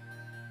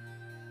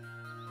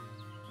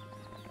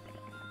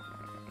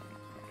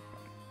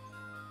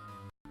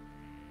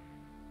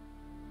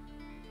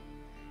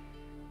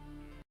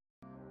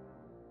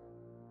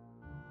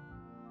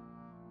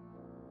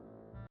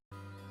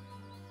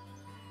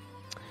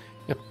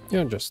 Yeah,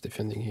 you're just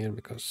defending here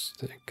because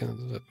they cannot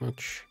do that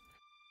much.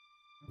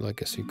 Well, I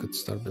guess we could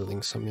start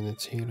building some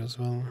units here as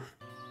well.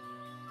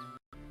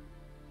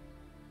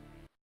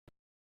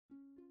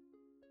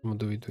 What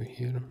do we do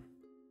here?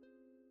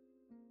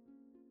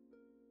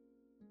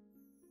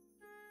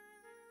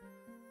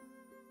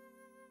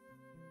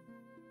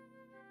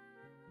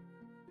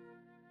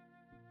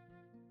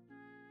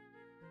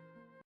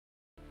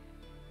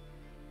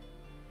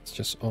 It's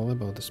just all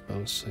about the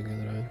spells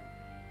again, right?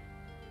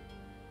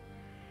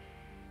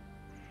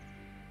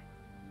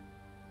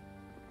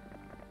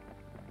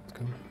 Let's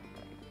go.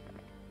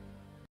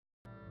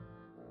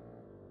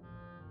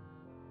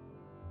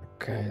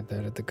 Okay,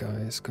 there the guy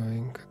is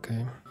going,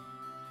 okay.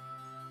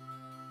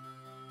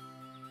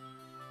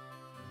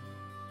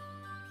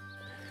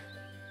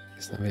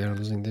 Guess now we are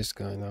losing this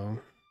guy now.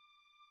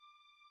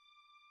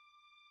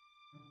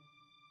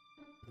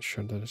 I'm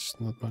sure there's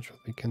not much what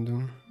we can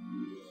do.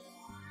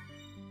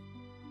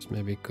 Let's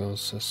maybe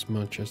cause as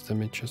much as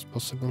damage as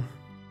possible.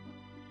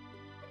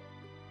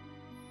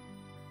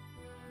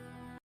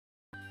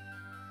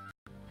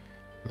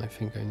 I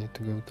think I need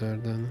to go there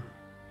then.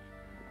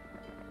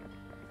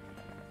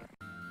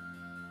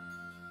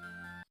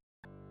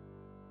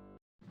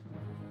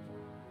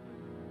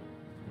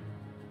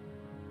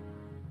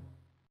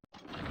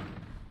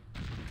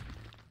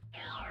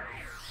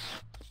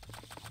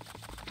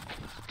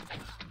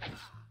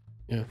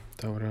 Yeah,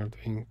 tower are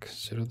doing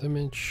 0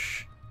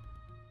 damage.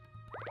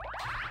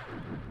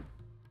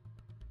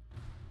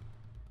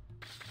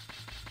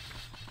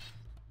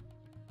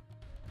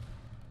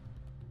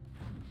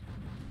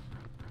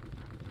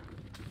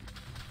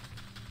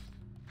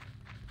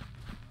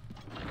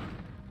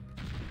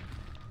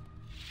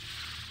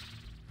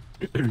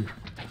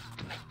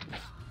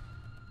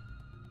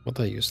 What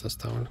a useless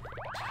tower.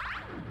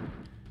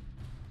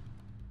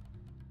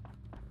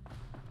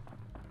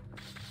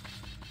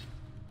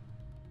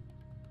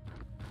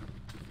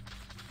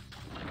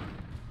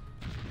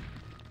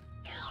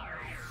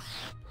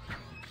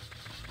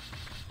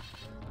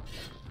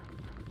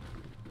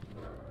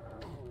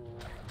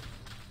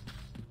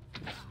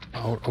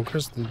 Our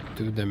ogres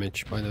do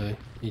damage, by the way,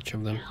 each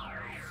of them.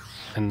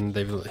 And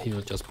he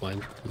will just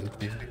blind.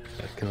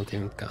 I cannot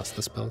even cast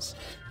the spells.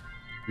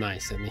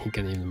 Nice, and he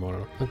can even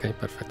more. Okay,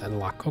 perfect. And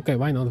luck. Okay,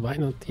 why not? Why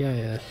not? Yeah,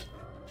 yeah.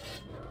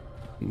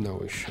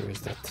 No issue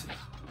with that.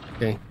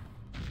 Okay.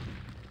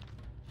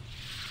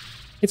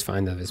 It's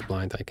fine that it's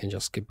blind. I can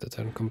just skip the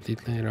turn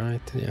completely,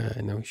 right?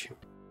 Yeah, no issue.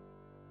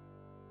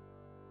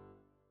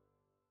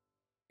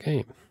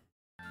 Okay.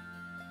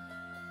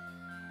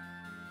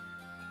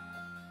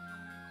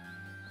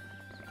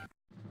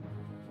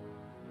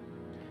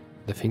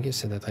 The thing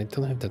is that I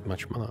don't have that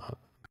much mana,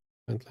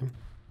 apparently.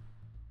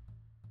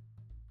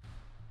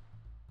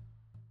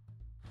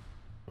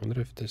 I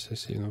wonder if this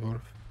is even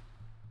worth.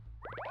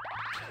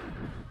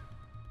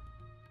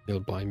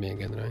 He'll blind me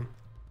again, right?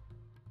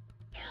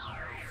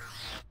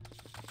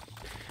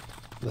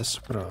 The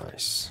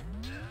surprise.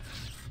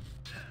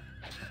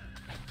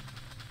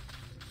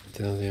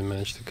 Didn't even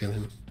manage to kill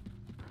him.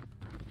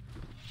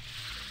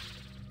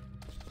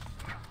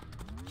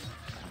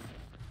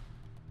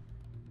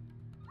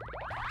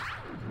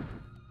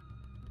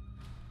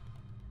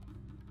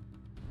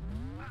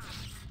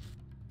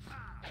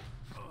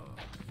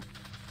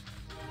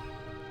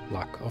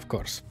 Luck, of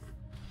course.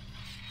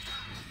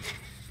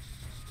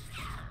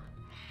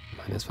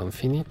 -1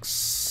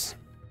 Phoenix.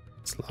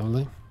 It's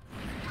lovely.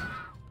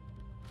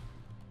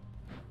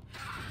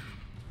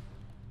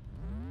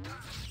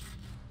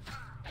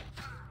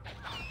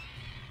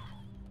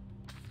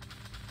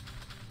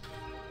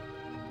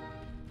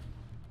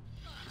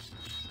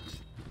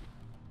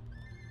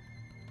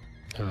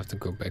 I'll have to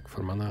go back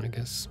for mana, I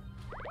guess.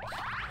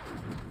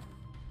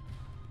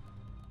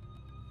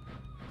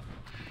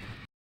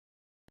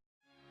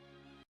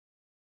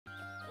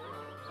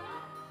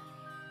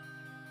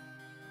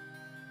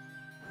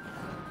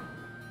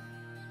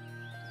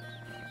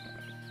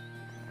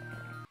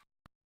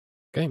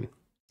 Okay.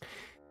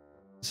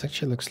 This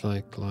actually looks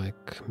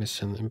like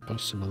Mission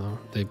Impossible now.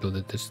 They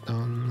built this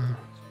down.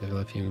 They will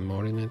have even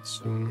more in it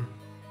soon.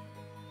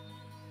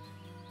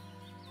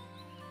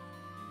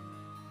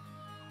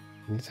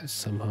 I need to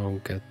somehow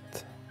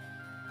get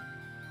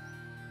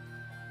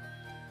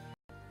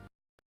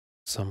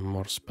some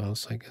more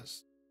spells, I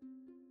guess.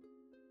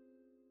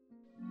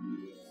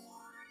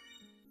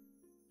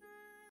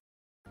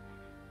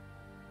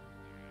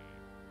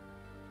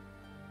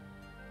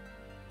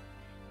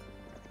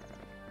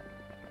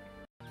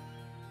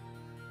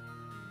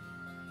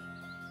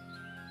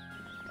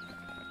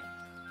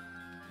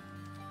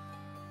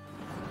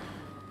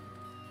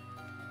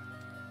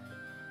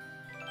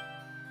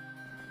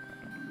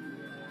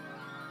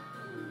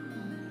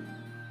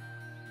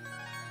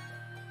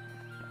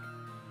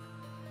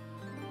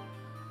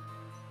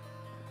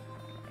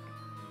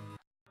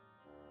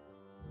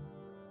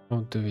 How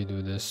do we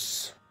do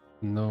this?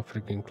 No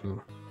freaking clue.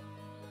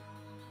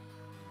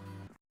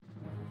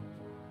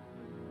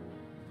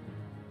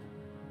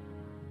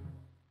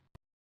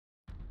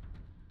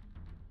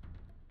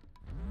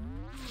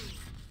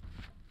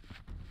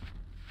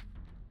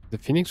 The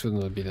Phoenix would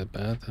not be that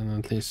bad,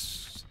 and at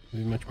least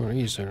be much more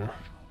easier.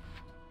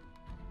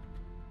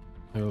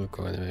 I will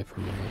go anyway for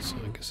mana, so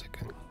I guess I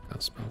can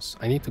cast spells.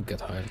 I need to get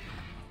higher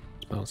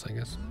spells, I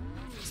guess.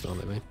 It's the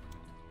only way.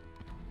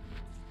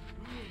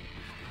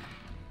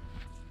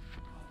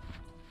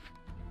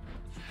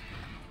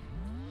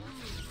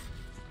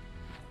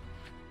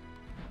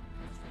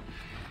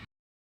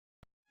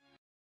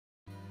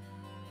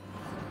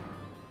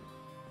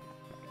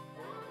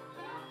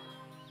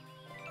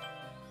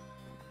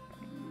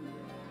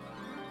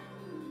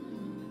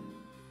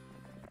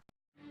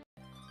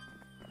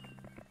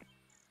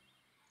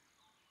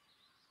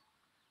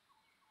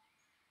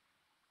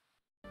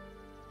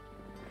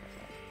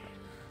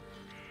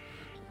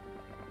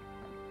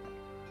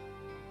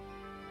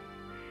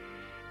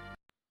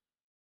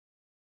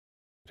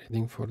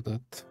 Reading for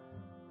that.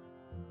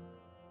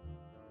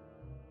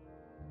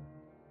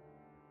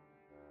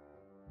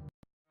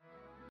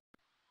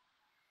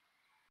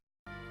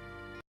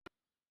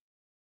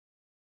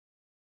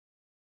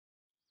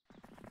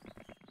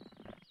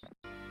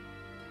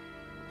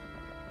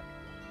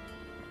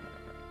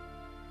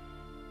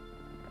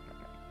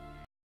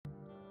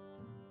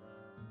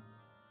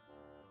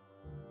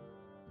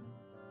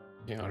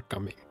 They are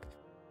coming.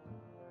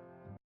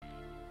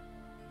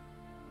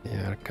 They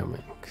are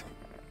coming.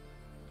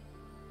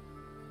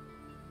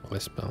 Holy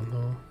spell,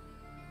 no.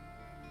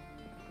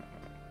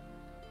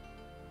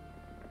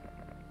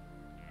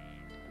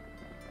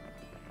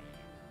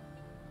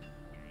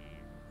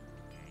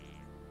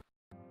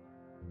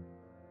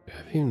 You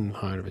have even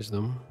higher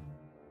wisdom,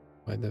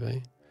 by the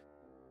way.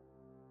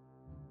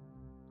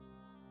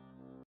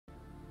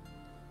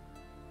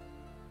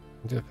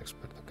 You do have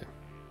expert, okay.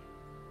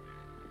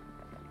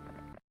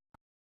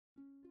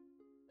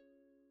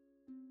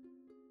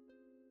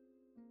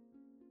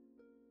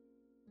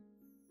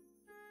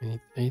 I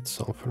need 8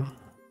 sulfur.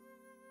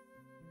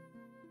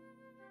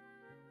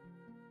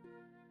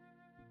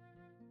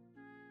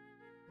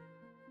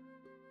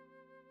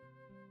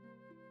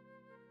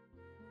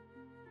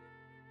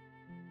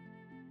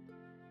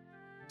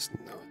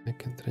 No, I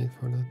can trade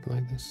for that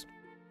like this.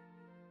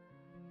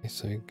 Okay,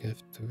 so you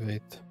have to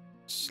wait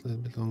just a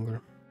little bit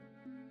longer.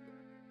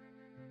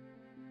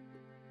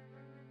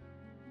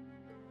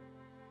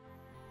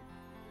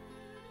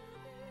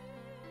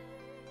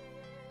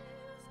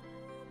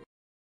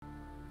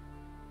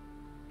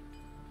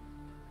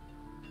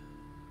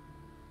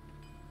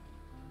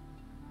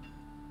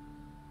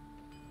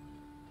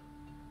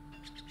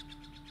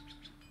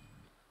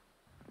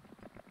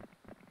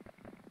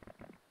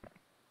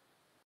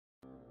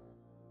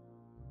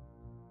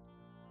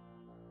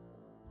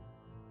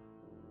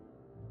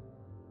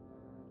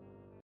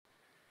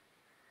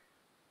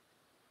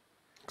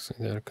 So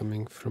they are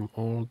coming from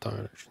all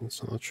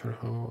directions. I'm not sure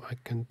how I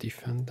can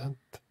defend that.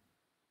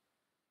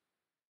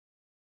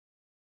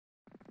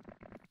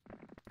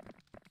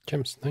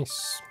 Gems,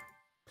 nice.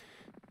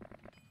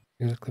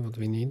 Exactly what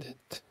we needed.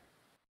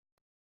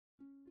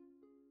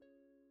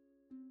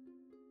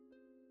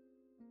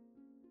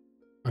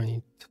 I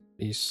need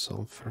 3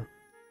 sulfur.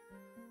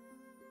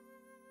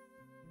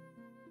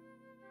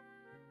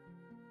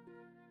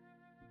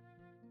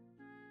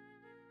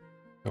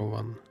 Oh,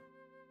 1.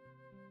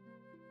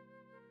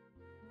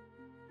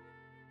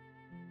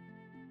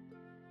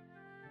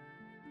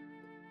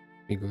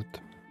 Be good.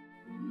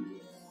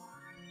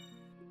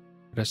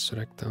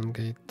 Resurrect down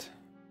gate.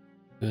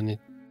 Unit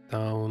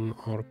town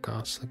or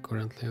castle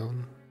currently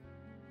on.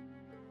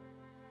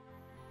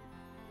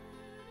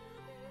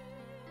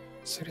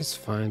 Series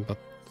fine, but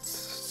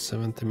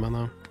 70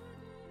 mana.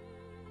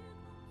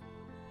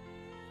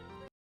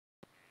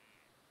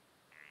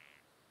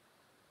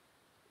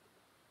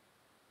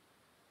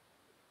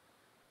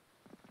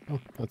 Oh,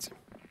 let's see.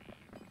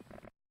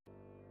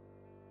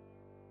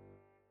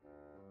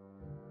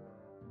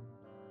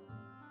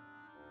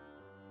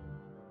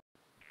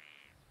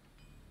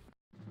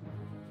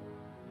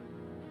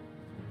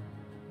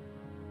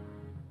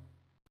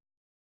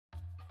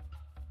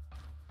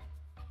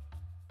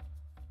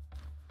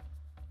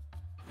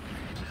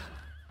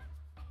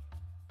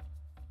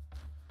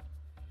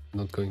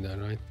 Not going there,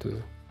 right?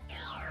 To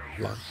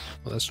blood.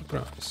 What a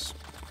surprise.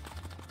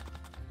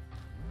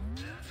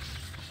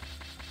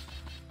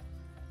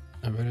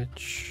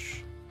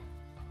 Average.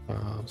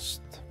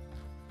 Fast.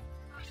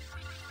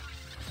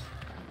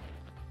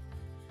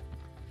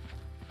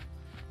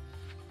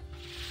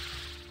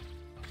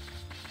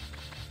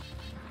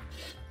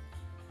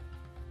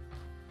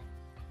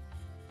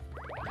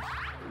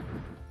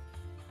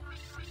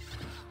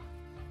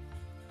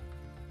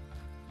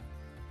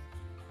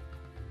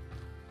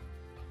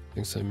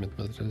 I think I mid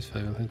battery if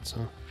I will hit, so.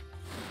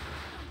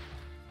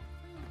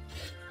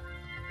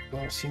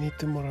 Well, you need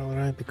to morale,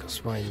 right?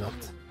 Because why not?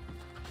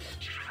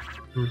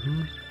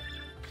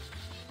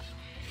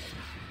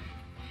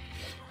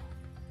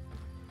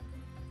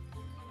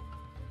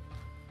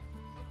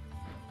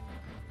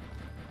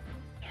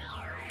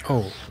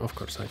 Oh, of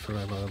course, I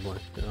forgot about the boy.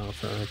 Oh,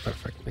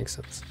 perfect, makes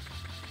sense.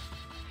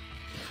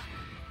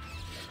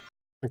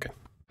 Okay.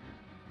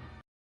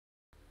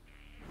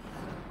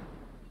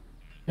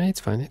 It's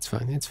fine, it's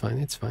fine, it's fine,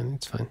 it's fine,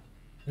 it's fine.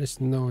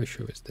 There's no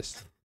issue with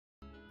this.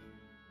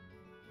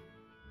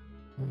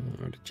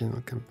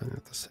 Original campaign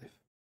at the save.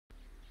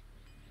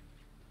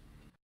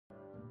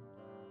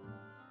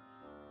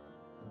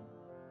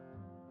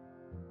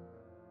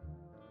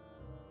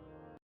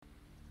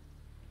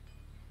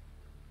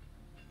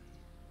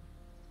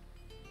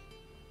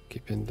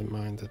 Keep in the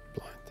mind that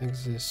blind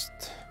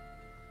exists.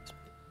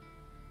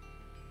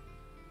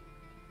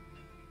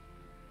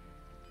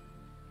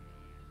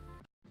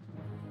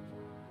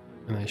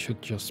 And I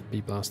should just be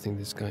blasting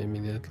this guy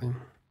immediately.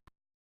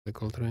 The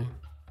gold ray.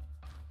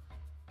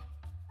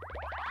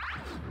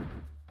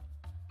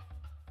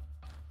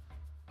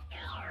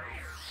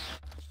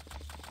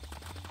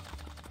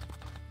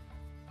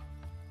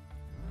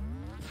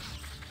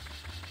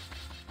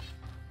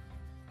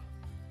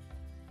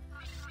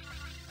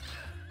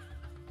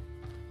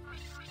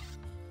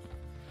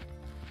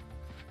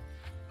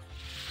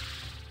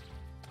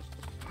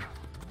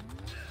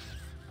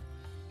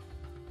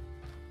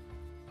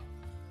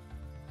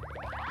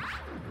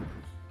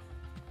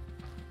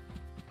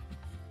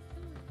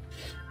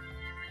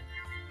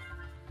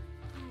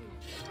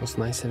 It was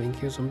nice having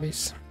you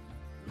zombies.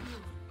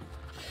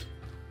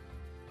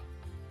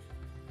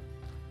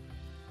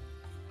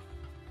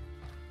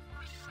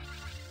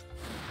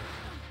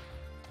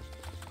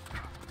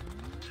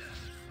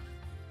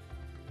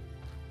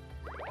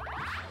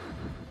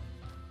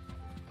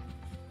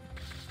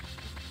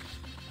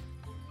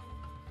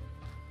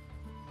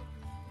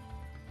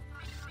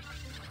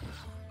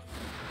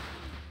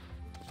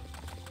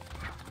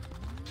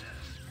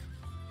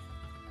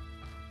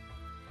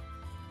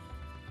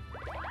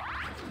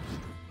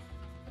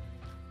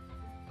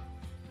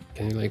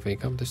 Can you like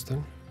wake up this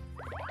turn?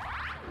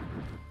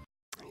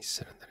 He's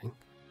surrendering,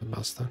 the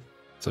bastard.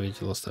 So he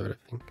lost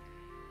everything.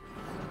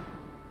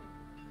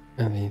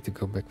 And we need to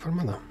go back for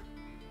mana.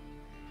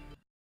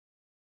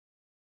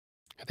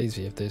 At least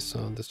we have this,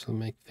 so this will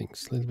make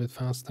things a little bit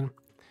faster.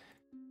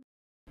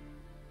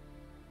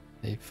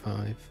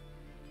 A5.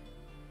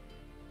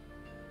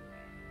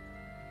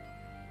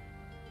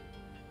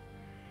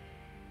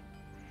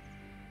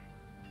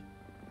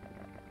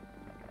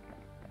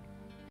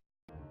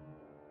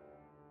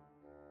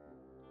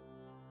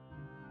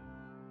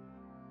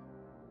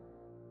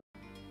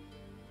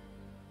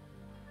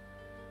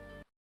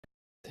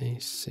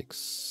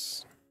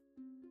 A6.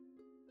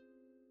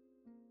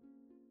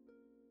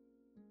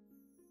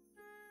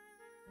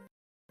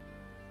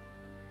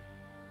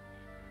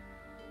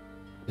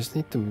 Just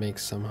need to make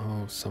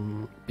somehow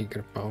some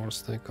bigger power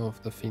stack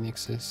of the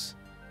phoenixes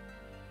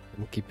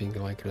and keeping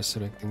like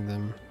resurrecting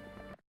them.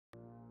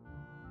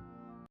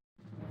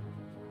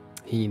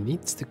 He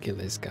needs to kill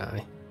this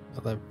guy.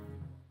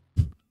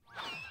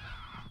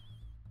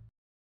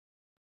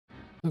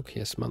 Look, he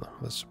has mana,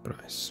 what a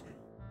surprise.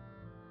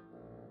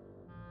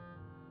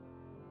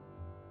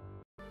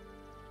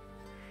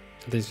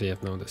 At least we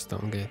have now the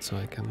stone gate, so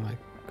I can like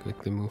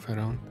quickly move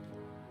around.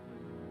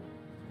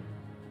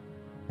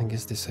 I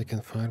guess the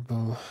second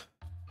fireball.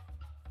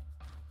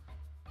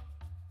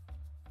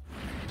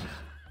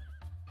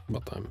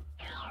 But I'm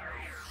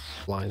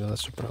blind, what a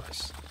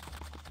surprise.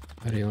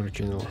 Very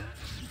original.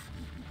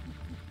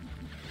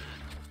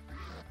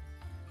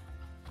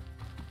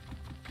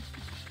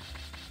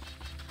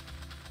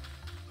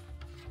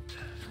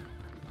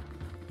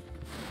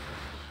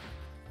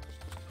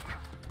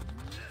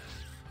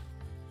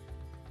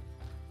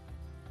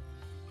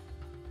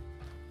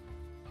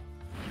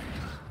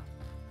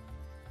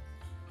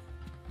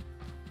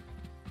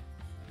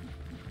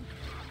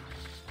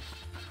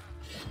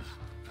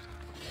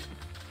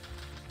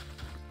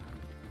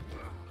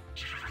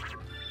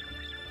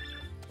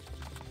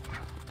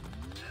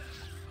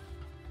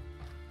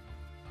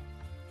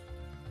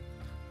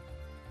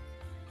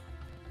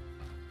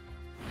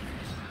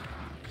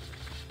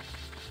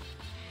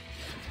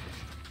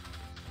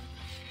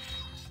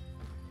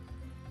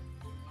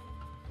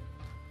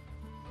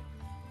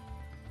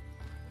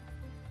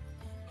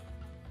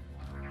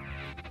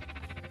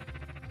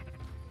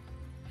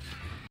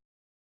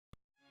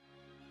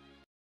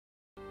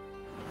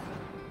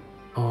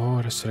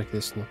 Oh, resurrect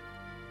this no.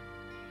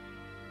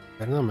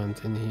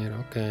 Tournament in here,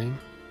 okay.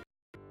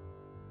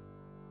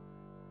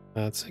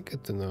 That's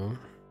good to know.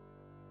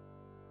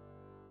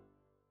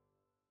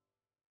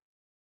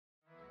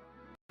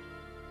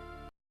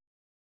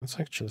 That's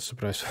actually a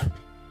surprise for me.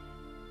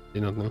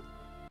 Did not know.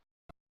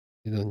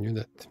 Didn't knew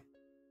that.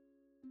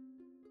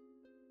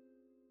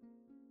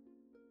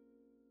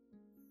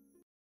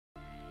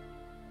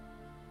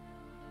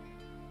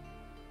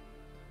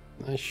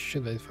 I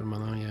should wait for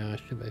mana, yeah, I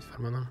should wait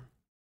for mana.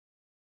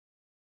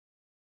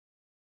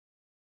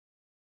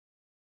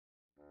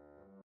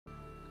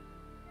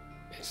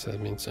 Okay, so that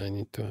means I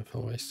need to have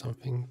always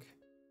something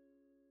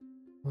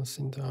else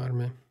in the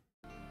army.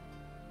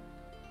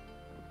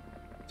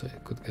 So I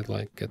could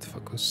get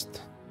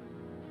focused.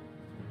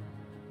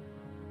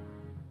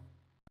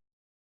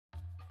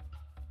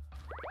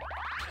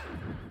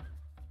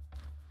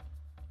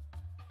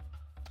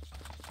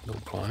 No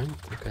blind,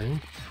 okay.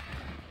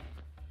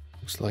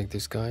 Looks like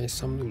this guy is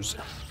some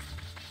loser.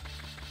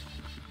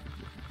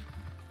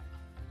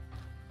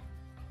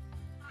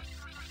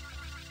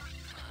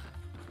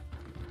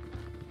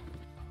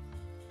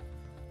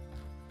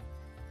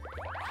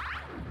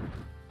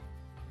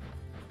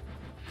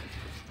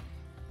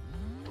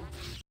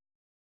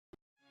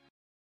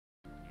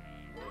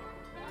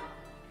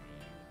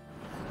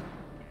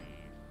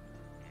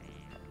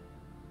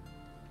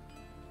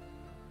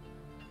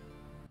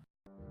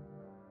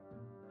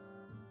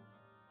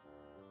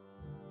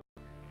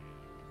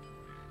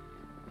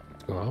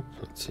 Go up,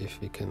 let's see if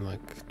we can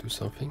like do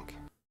something.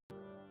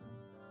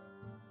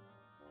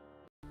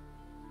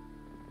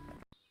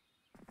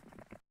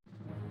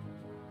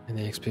 And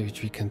the XP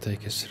which we can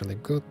take is really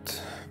good.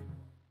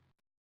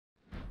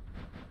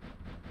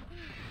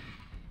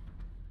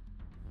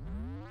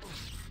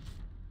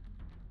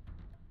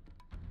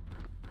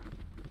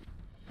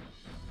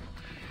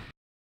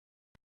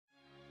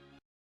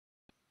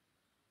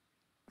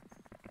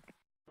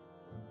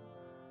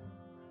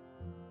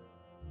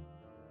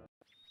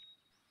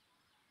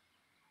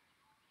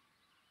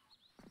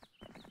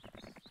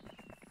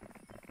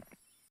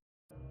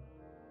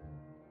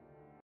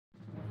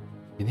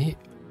 Did he?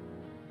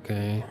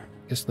 Okay,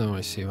 guess now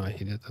I see why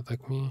he did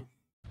attack me.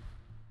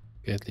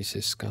 Okay, at least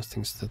his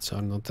casting stats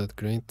are not that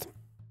great.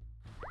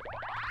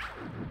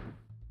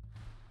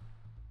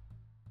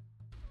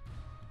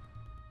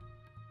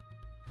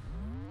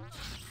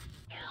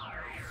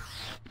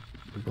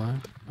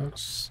 Blind, of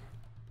course.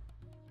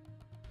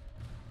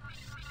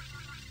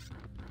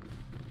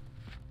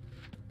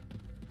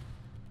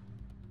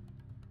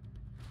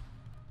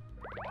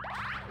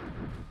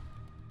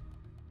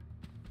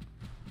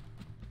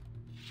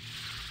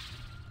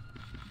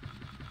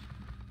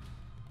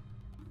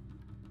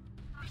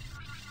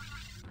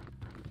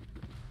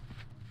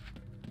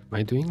 Am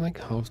I doing like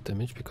half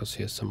damage because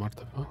he has some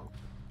artifact?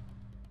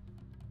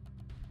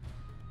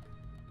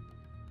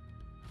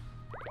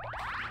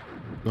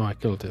 No, I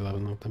killed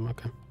 11 of them,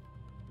 okay.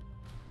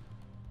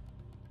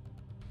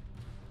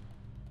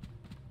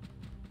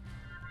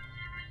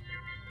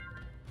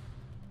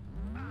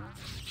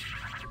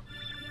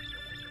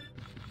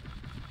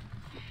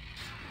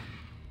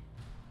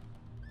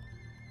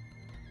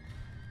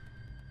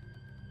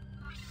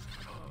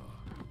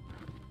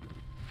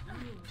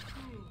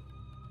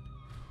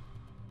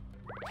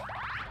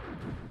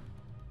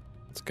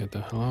 Let's get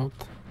the hell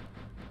out.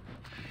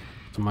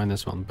 So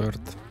 -1 bird.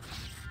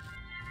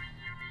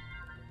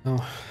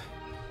 Well,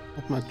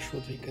 not much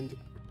what we can do.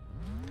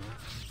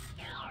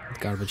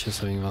 Garbage is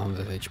having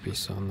 100 HP,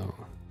 so no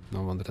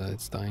wonder that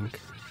it's dying.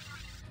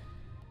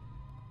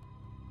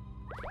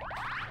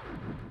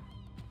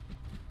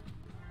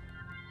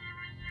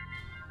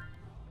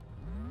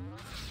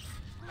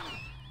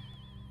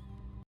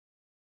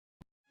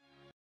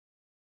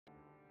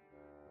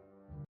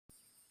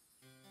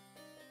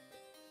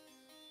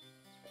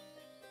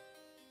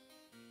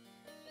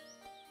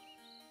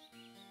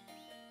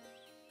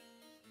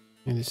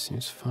 Yeah, this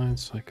seems fine,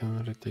 so I can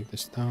already take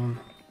this down.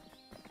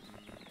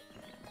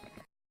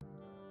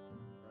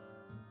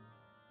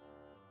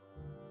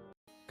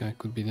 Guy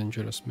could be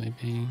dangerous,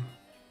 maybe.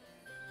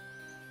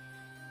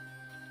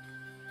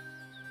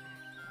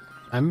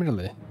 I'm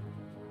really...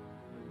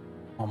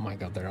 Oh my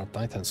god, there are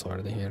titans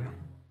already here.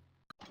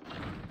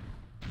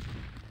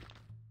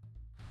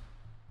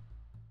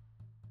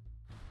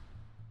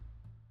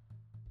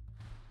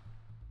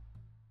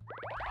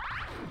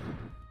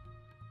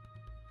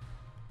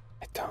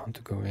 I don't want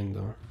to go in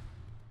though.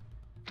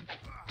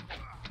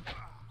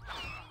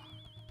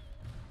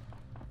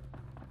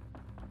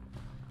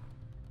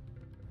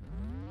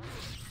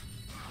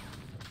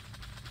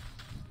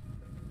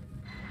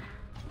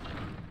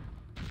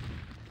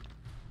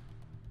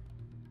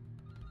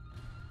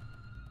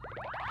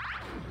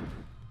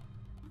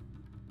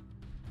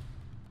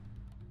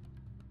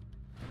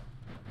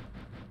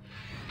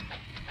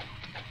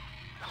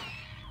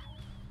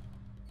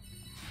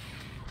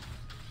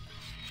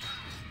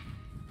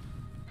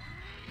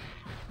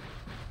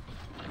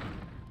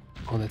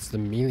 Oh, that's the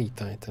melee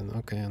titan.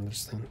 Okay, I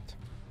understand.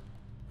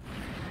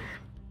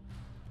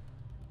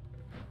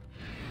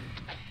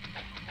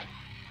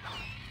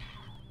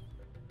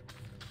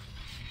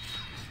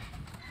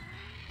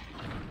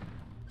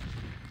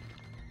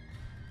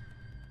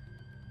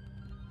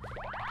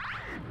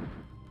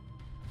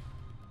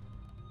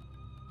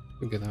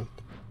 We get out.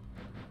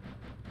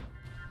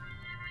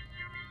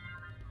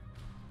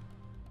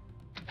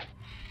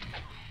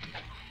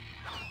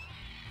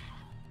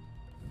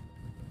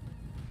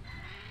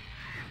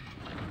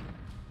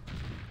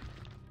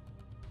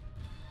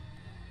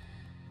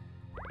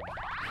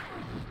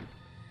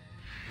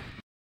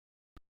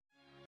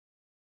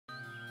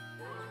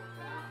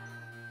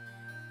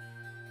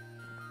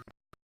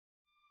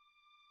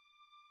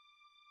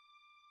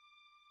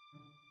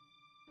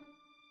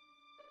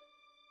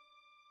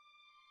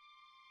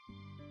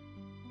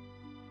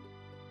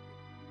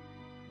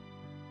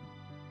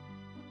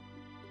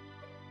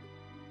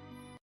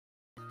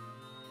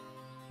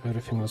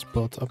 Everything was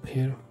built up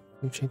here.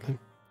 Unfortunately,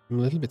 I'm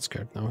a little bit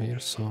scared now here,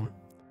 so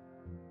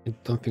I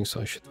don't think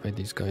so I should fight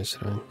these guys,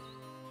 right?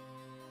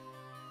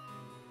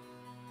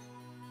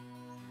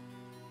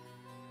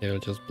 They'll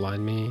just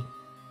blind me.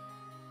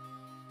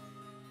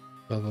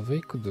 Well, what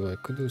we could do, I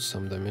could do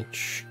some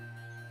damage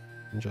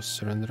and just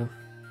surrender.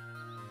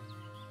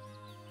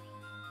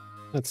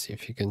 Let's see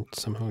if you can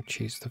somehow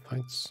cheese the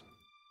fights.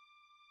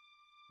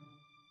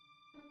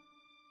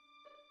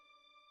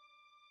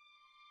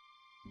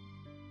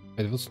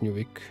 It was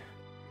Newwick.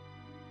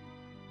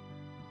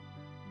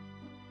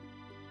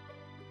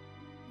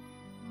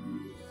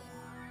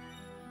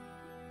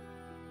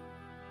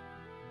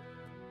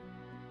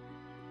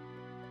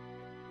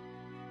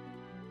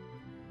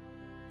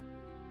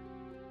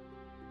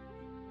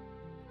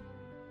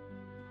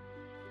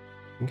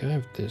 I think I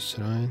have this,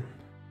 right?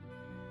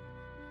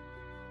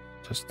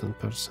 Just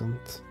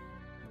 10%.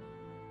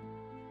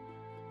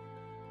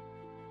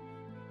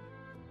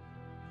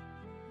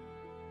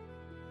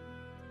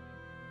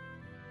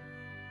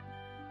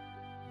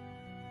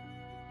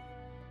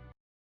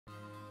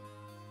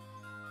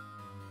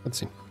 Let's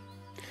see.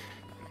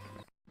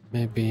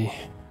 Maybe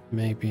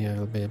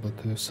I'll be able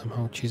to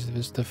somehow cheese the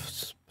wisdom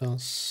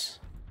spells.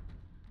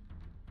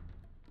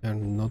 They're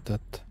not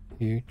that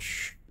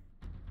huge.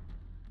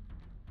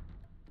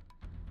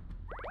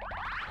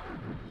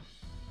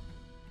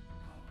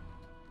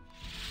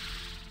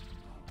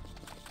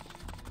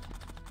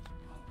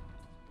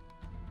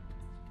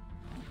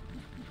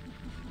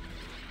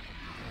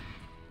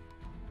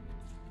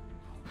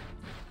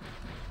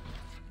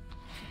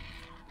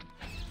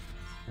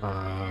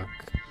 Fuck.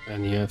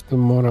 And you have the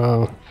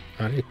morale.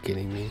 Are you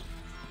kidding me?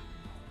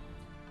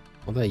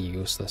 What a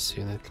useless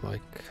unit,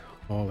 like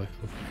all of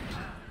them.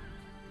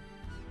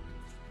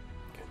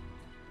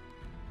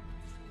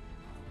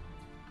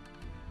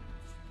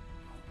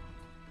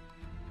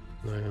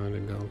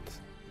 900 gold.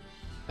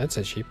 That's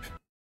a cheap.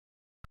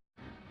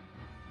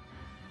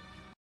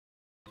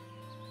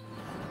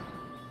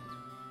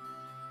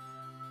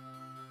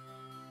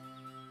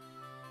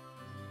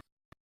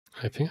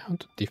 I think I have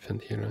to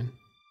defend here, right?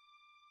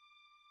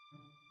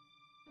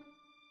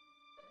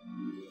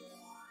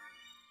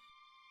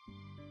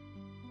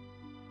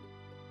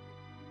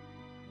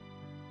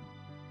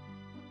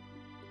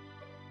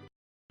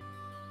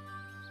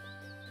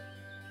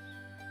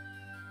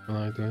 Well,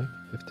 I do have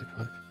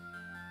 55.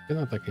 You're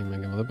not attacking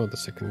Mega. What about the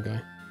second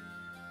guy?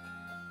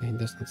 He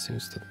doesn't seem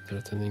that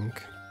threatening.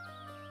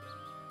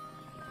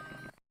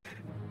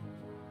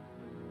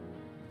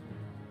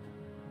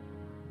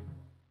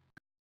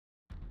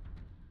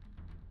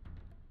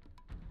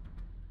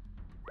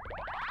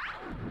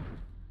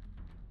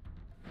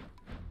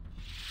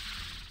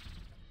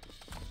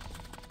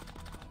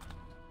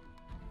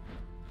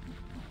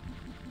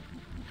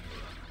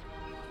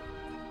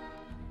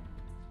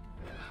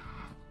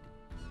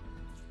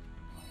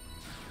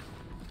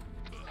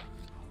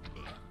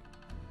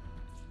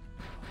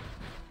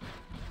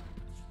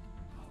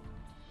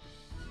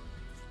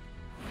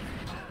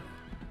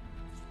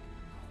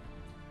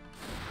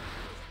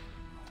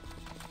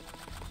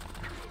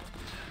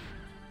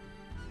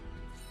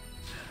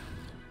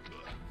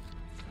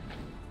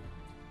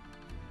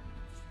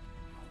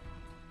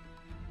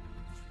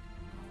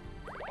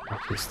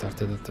 He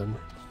started the turn.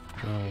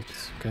 Right,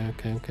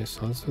 okay,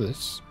 so let's do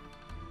this.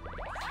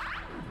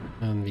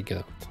 And we get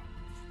out.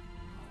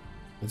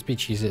 Let's be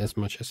cheesy as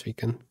much as we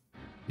can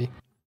be.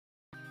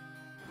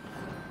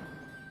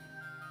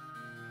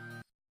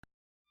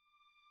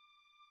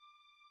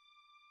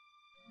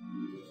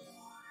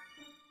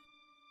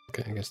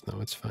 Okay, I guess now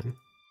it's fine.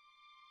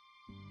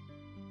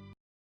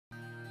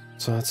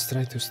 So let's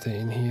try to stay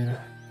in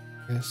here,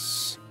 I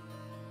guess.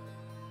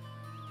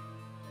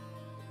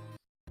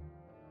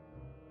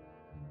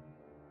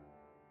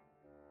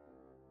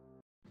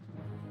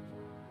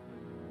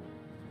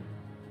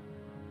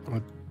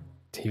 But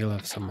he'll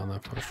have some mana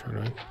for sure,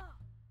 right?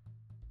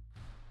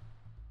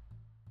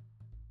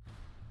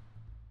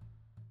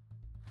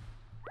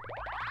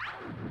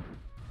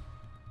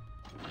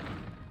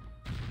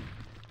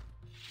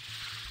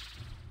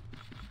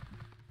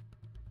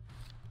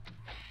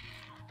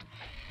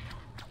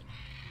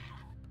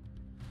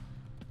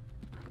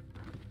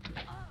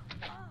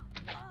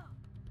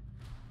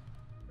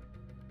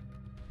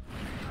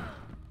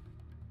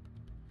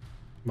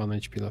 One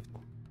HP left.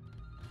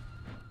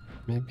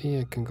 Maybe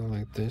I can go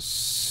like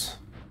this,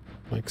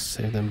 like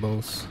save them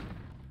both.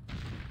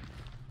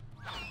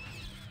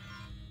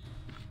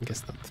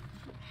 Guess not.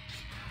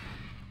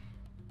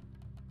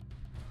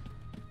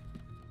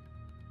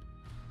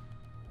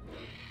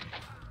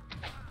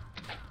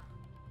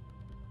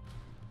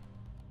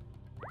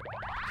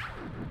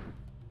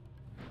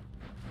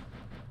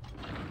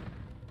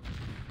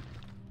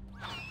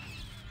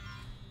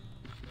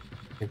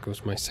 Here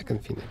goes my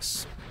second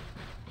Phoenix.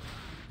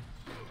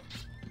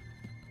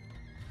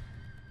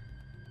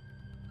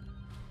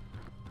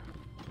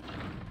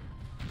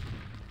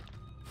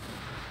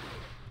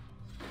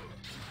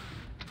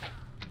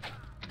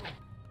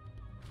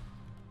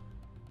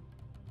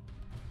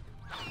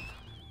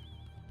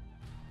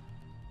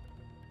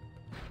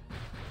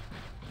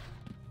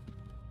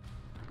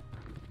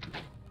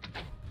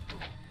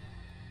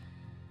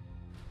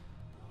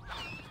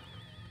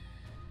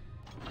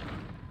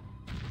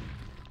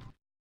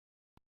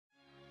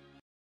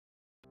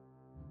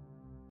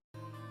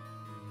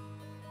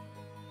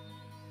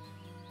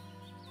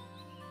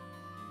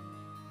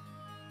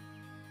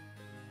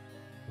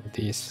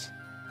 these.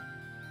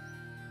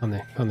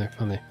 Funny, funny,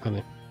 funny,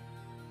 funny.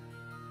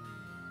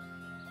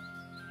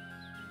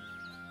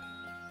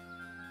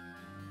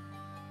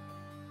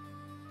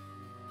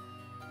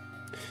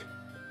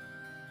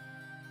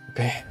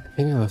 Okay,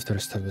 maybe I'll have to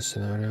restart the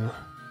scenario.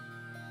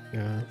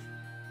 Yeah.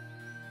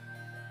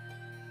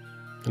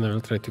 And I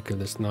will try to kill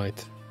this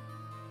knight.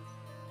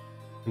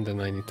 And then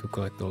I need to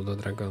collect all the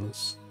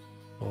dragons.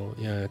 Oh,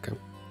 yeah, okay.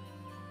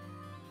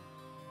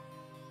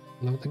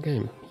 Load the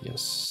game.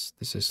 Yes,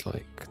 this is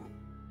like...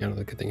 You're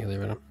not getting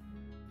anywhere.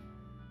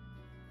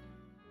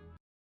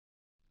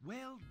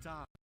 Well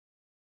done.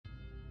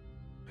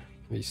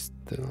 We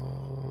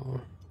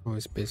still... Oh,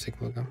 it's basic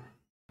welcome.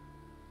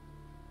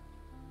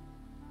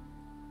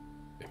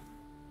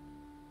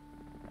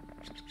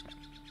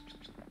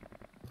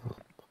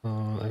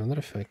 I wonder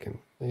if I can...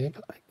 Yeah,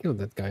 but I killed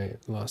that guy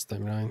last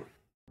time, right?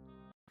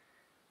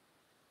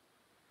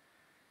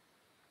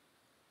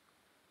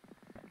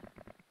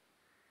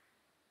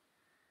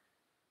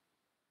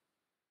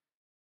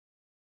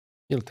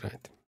 You'll try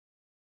it.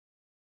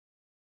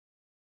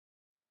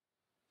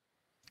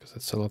 Because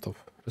that's a lot of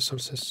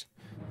resources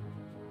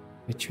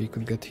which we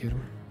could get here.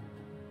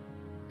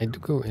 I do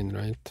go in,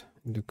 right?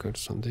 I do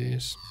curse on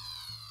this.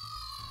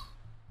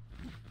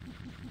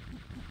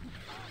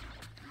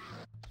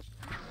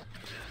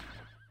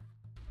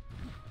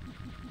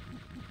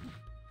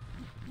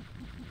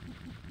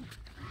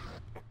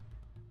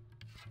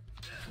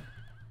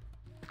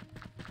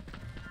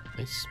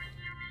 Nice.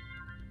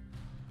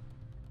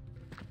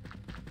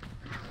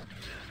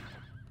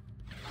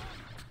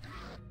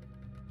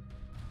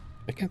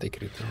 I can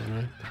take it down,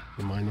 right?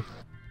 The mine.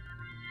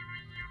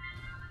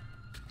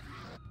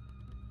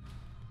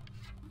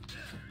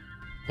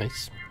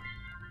 Nice.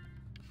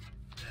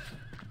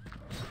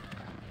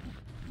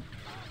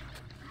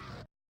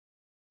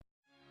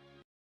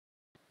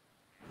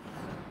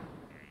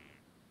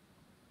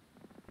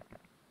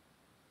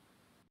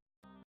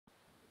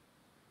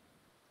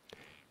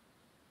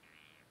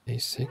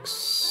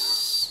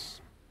 A6.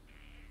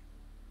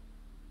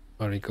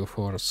 Or we go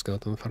for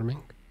skeleton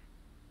farming.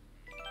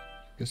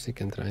 Because you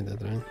can try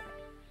that, right?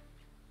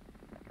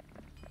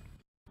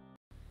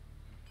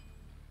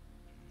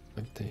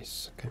 5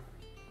 days, okay.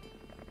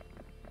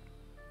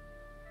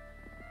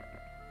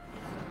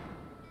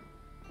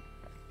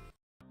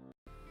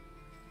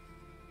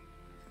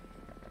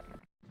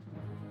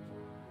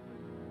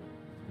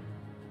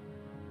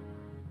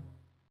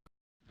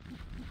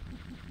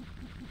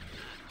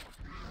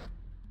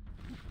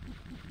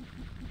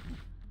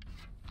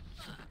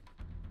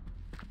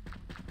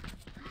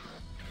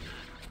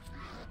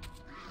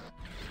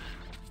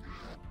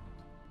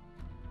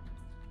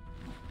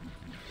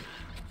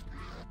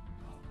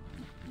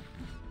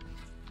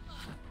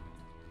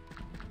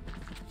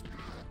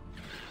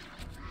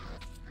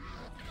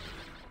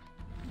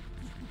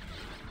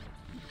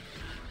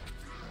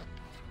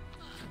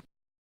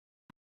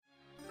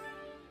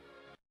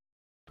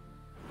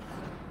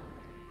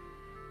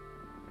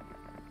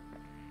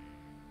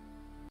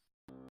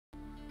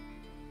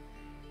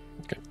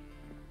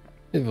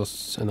 It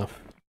was enough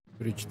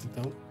to reach the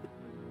town.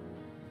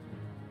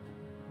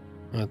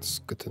 That's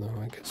good to know,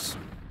 I guess.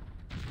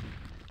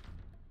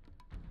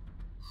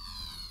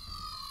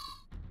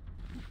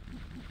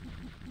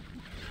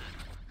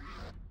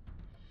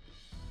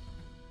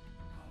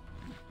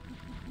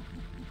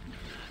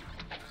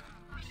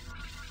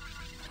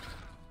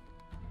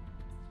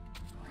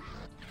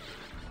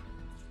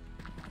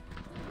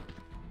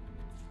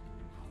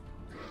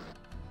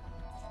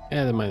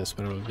 Yeah, the minus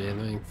will be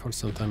annoying for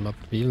some time, but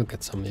we'll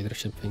get some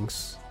leadership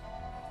things,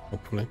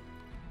 hopefully.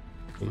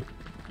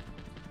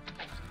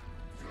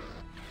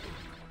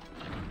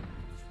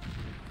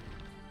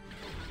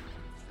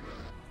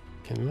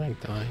 Can I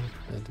die,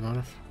 that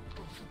dwarf?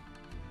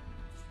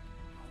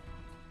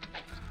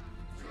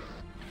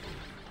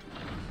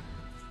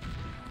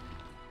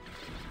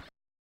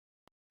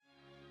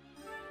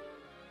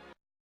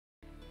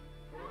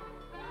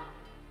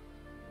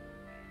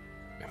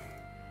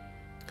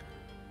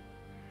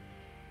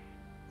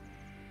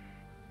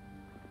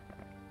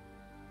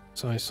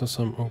 So I saw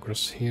some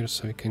ogres here,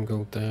 so we can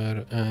go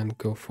there and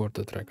go for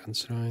the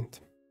dragons, right?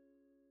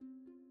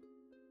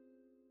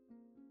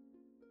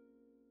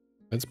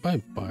 Let's buy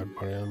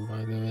barbarian,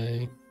 by the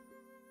way.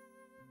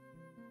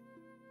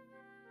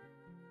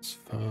 It's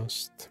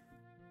fast.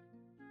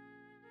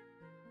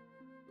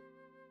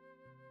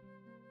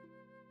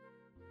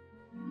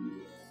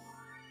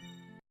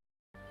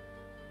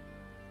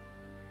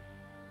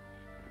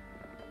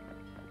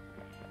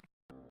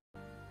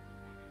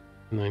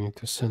 And I need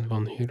to send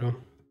one hero.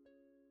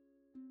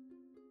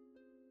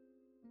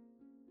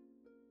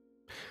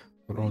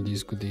 For all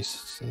these goodies,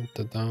 send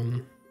that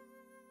down.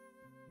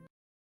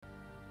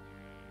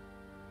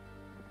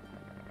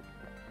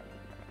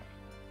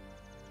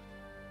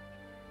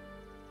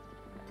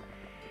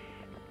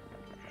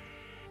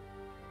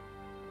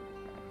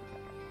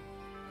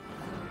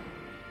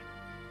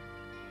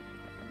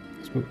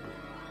 Let's move.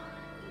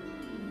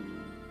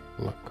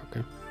 Luck,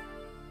 okay.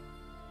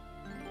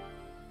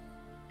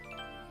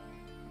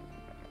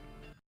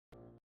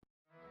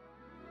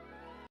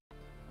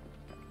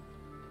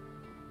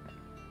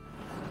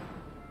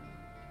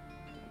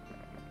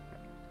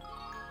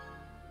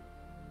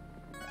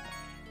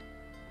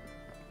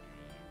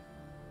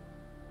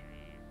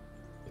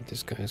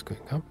 This guy is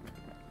going up.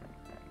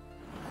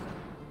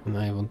 And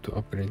I want to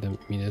upgrade them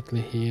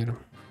immediately here.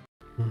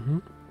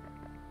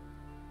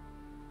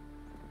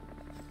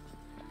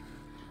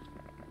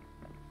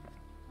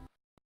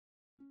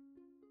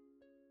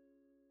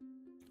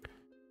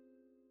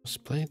 Let's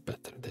play it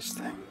better this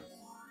time.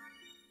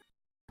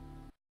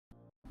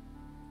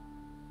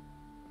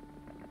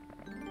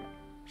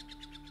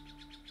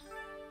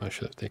 I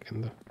should have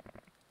taken the...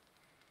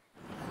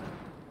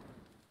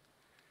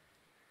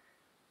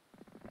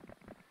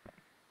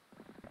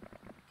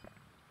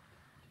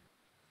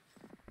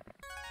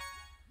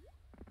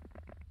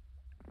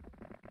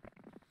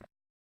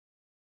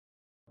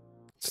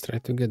 Let's try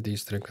to get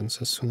these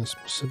dragons as soon as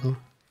possible.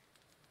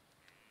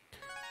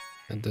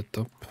 At the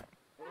top.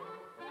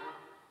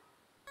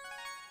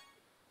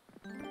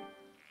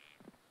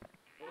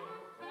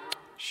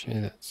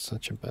 Shit, that's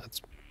such a bad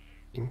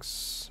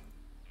Sphinx.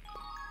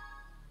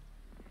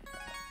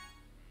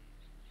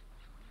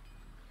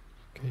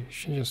 Okay, you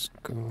should just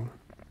go.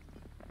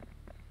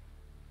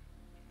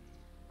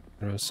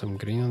 There was some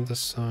green on the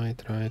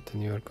side, right?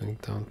 And you are going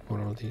down for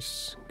all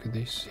these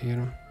goodies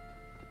here.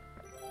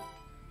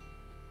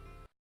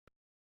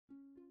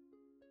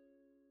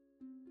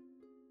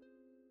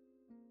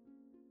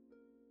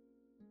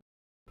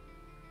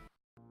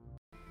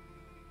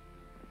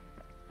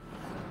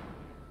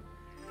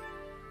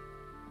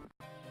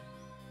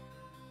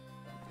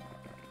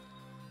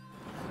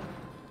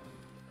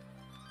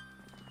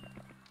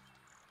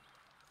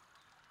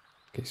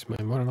 Okay, so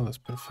my morale is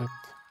perfect.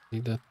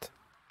 Need that.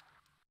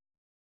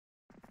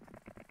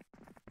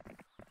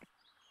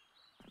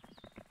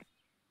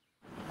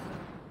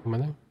 How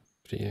many?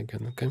 3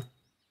 again, okay.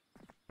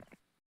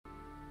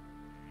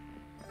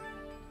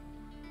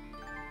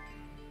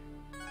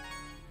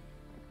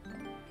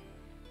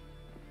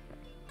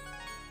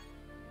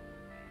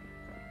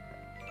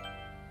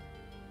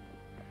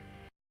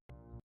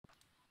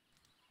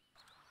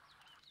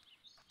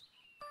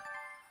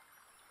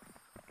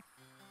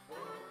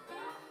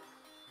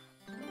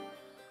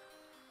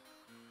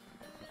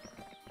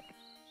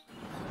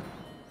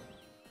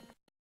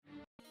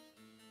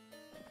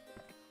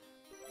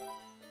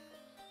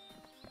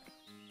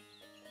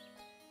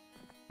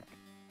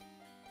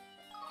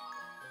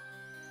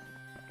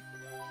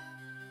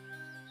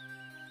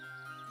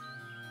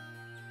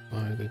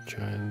 The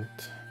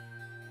giant.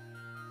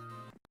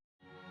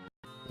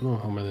 I don't know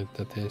how many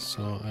that is,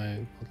 so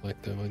I would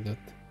like to avoid that.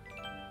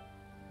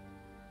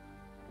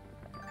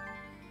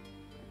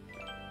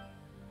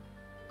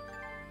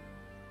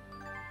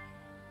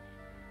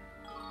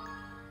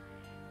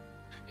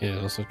 Yeah,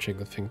 also a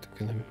good thing to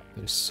kill him.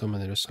 There's so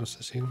many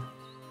resources here.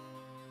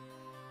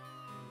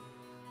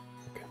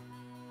 Okay.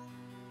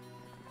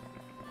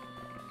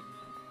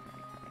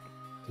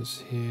 This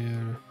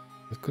here.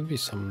 It could be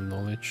some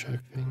knowledge, I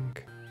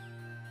think.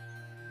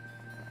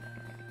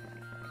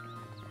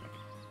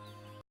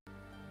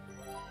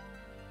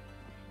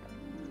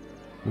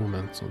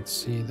 Movements on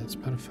sea, that's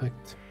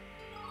perfect.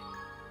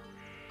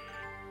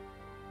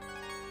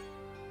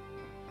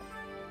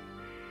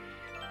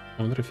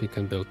 I wonder if you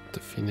can build the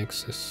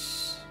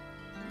phoenixes.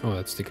 Oh,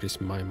 that's decreased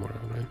my morale,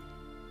 right?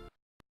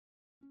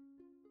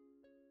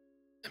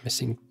 I'm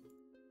missing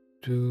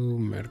 2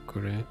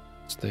 mercury.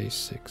 It's day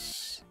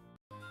 6.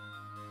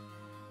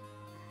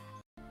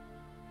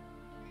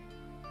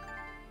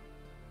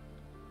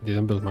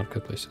 Didn't build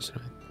marketplaces,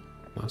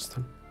 right? Last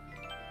time.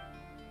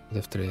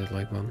 They've traded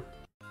like one.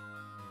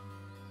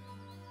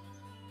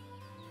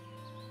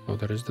 Oh,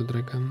 there is the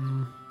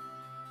dragon.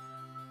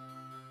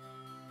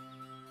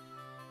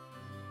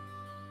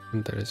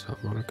 And there is one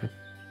more, okay.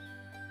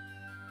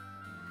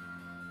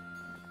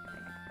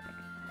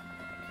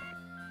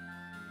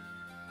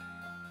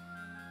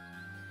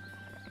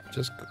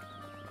 Just go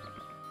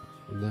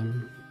for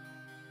them.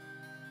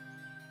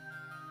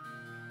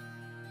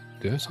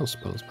 Do you have some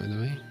spells, by the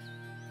way?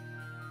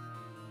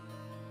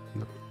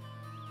 No.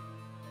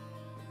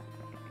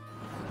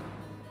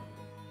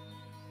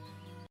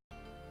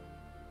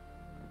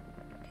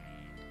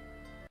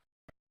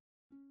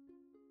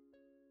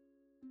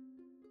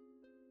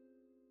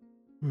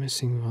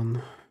 Missing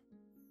one.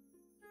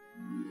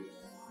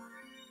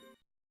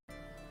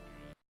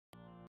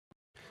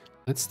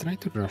 Let's try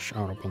to rush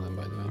our opponent,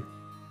 by the way.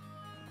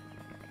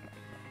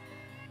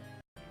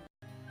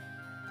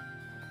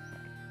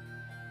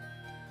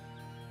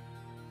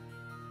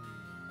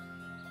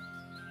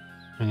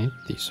 I need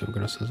these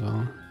ogres as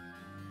well.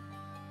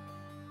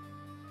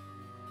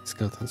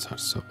 Skeletons are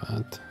so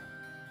bad.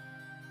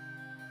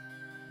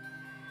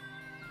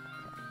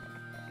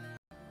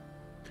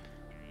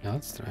 Yeah,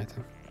 let's try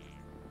to.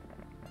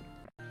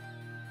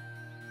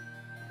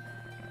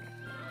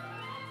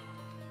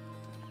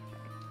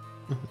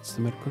 Oh, that's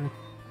the mercury.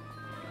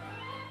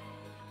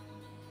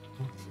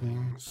 All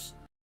things.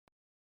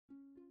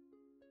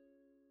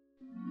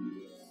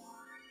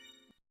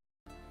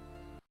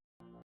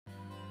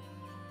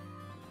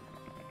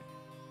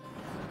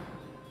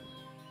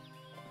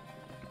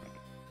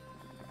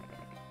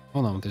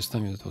 Oh no, this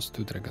time it was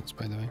 2 dragons,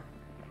 by the way.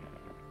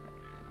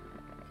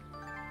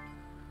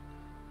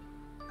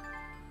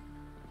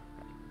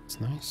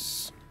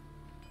 nice.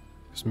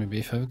 Because maybe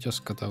if I would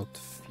just cut out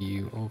a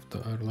few of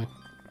the early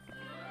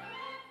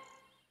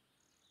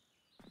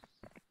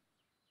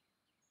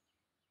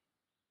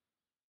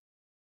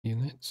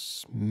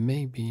units,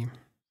 maybe.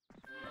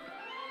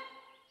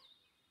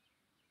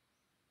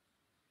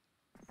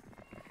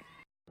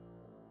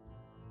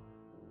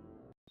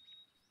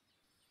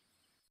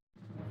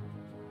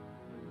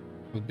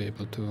 Would be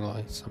able to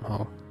like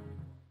somehow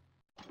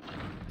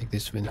take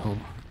this win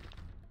home.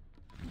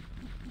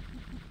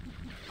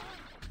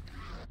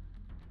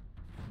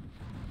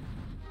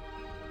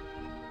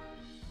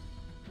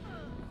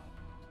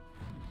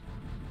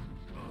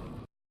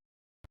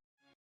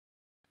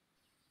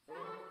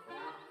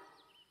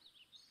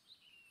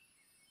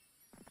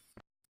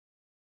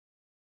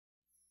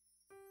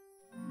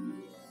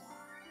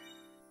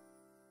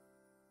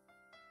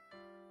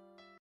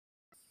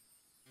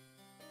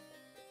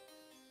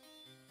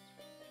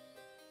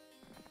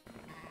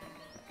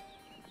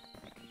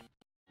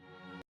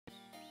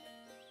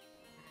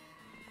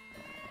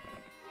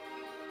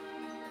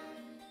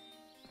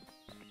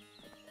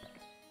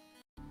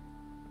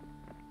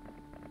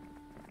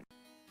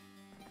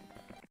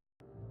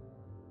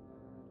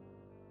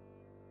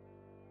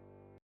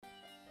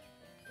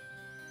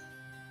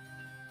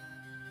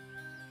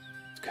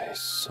 Okay,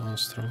 so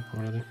strong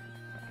already.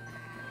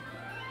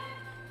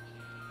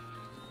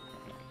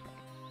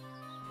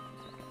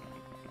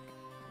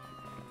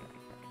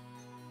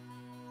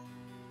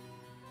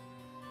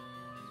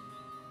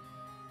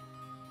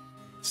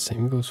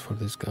 Same goes for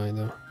this guy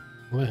though.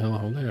 Why hell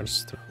how they are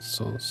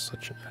so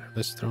such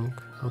really strong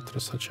after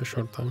such a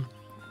short time.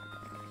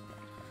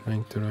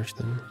 Trying to rush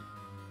them.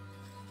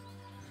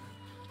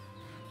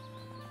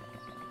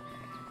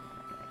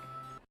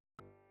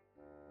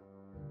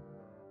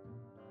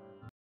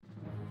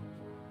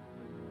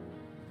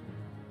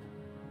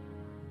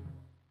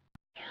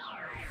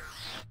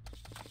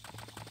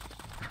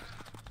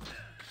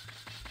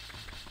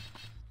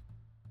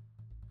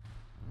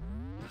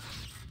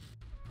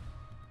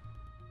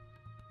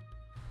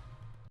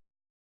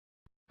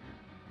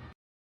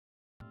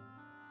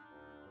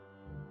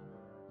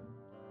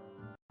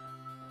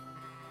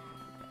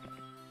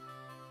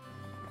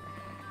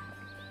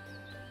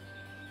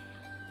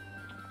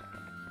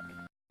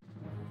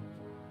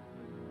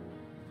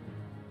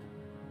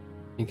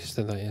 Is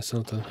that I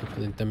still don't have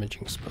any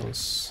damaging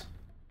spells.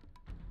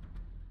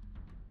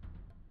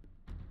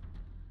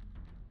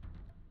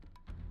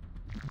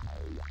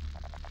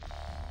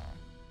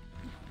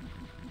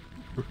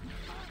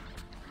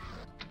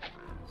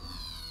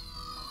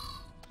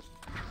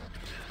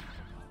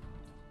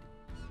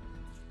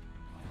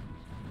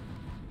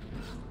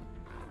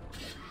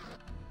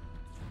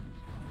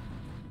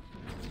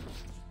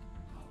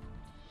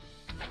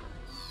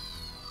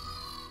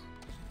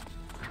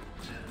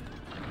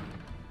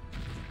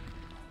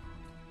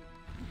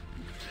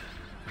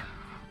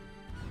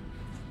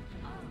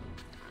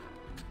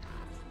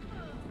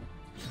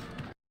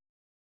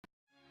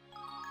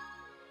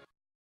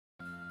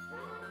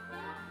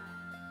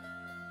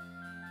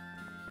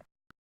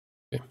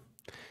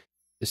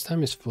 This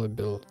time is fully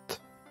built.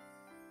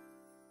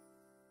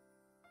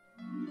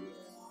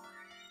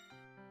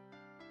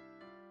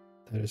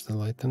 There is the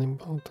lightning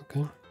bolt,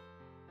 okay.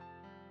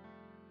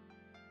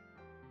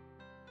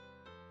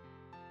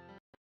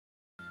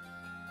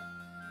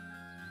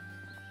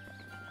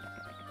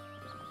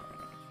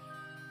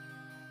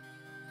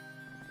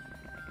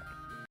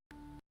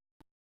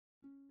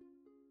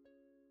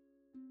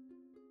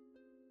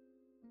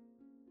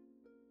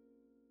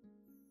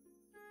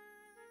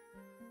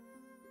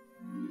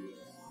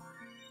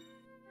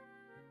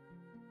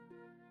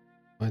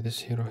 By this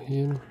hero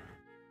here.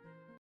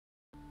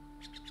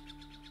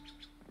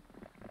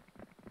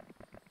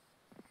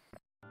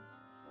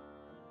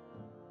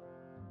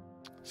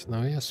 So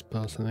now he has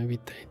spells, and maybe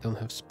they don't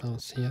have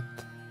spells yet.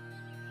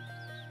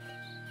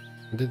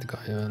 Did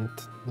guy event?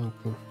 No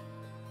clue.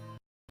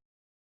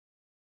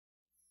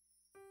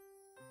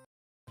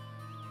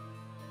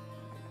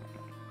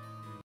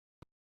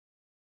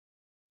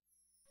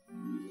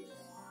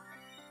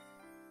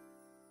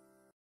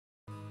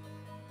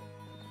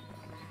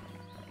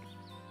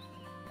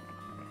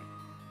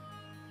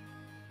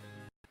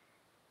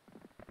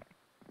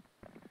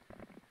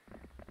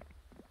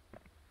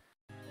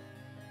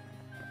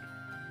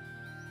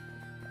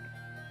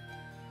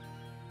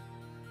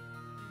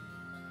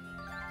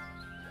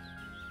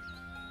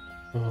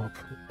 Oh,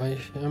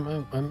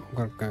 I'm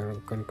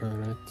Gargoyle,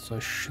 right? So I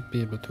should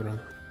be able to run.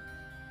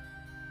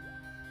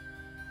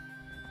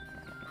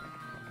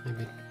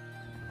 Maybe.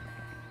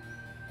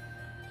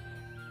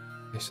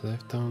 Okay, so they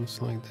have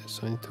towns like this.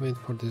 So I need to wait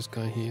for this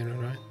guy here,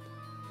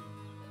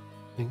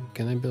 right?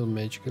 Can I build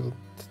Mage Guild?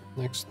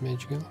 Next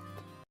Mage Guild?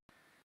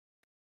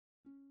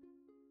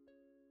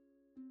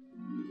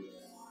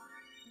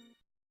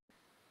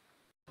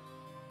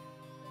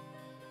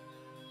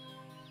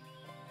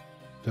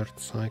 Third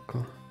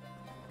cycle.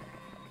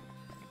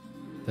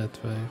 That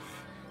wave.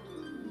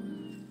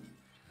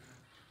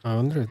 I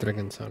wonder if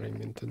dragons are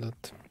immune to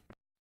that.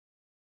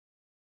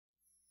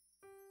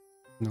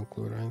 No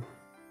clue, right?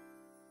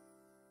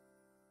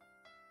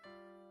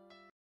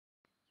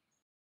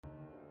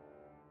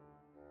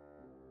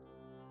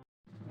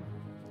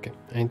 Okay,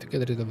 I need to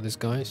get rid of this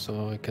guy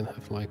so I can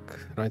have like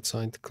right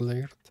side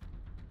cleared.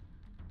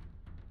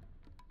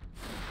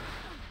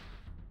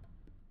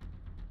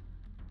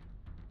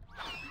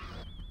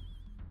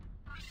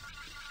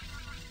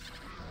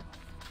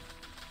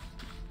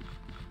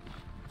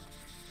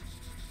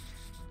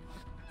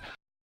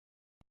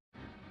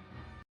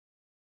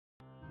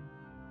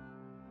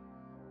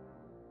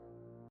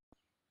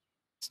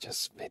 It's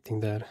just waiting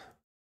there.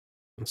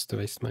 Wants to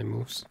waste my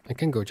moves. I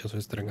can go just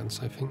with dragons,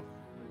 I think.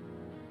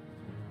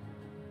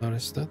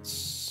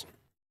 That's...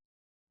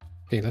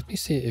 Okay, let me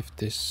see if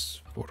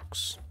this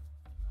works.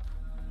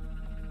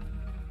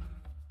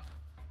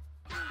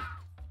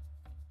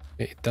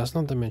 Okay, it does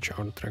not damage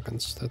our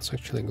dragons. That's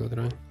actually good,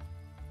 right?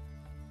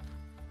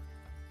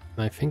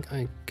 I think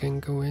I can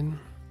go in.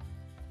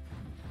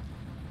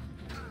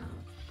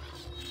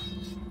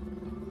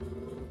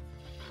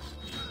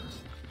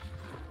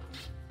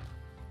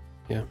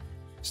 Yeah,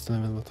 still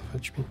have a lot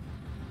of HP.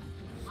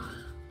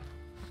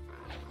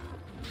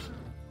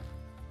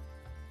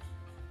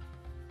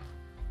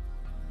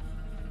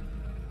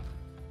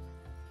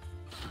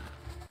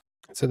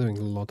 It's doing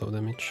a lot of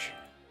damage.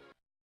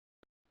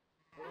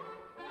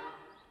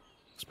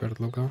 Spirit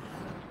logo.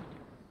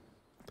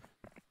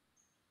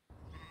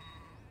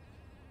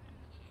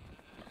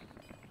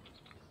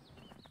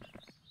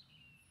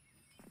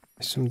 I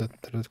assume that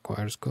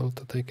requires gold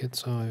to take it,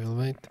 so I will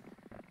wait.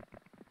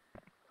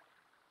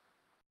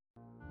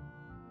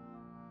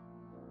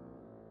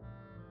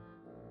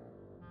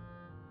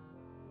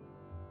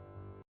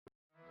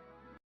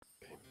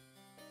 Okay.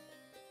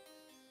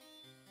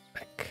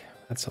 Back.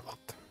 That's a lot.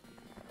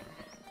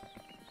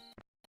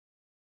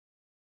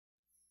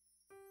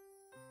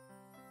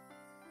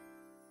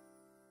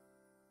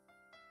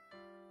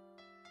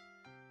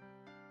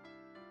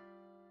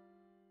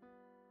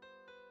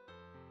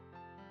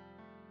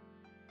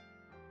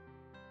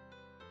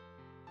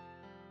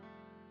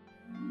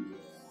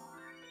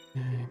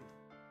 Okay.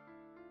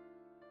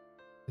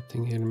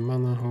 Getting here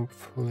mana,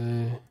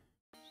 hopefully.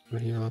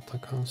 Real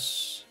attack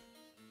us.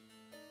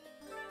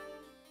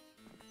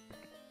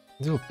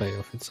 It will pay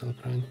off itself,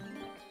 right?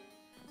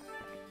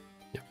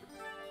 Yep.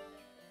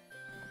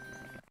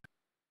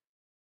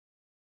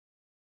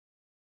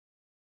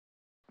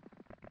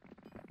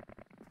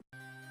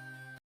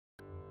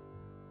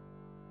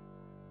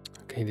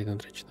 Okay,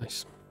 didn't reach,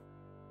 nice.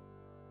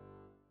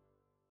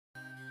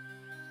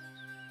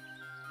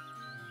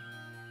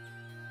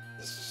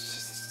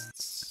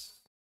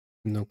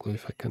 No clue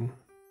if I can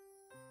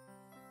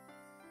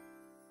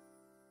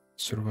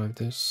survive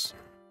this.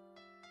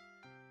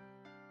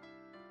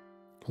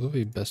 What would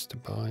be best to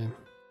buy?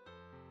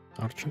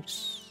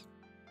 Archers?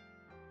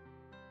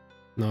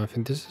 No, I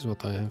think this is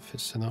what I have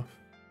is enough.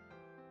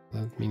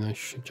 That means I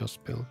should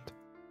just build.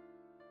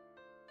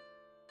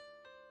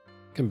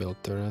 Can build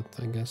turret,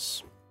 I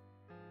guess.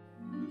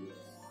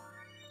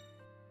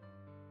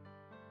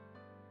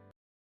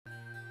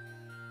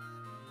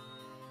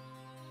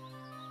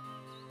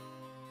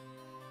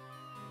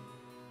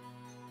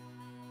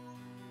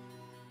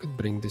 Could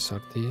bring this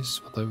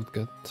RTs, but I would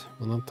get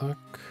one attack.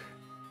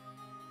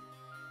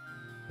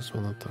 Just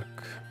one attack.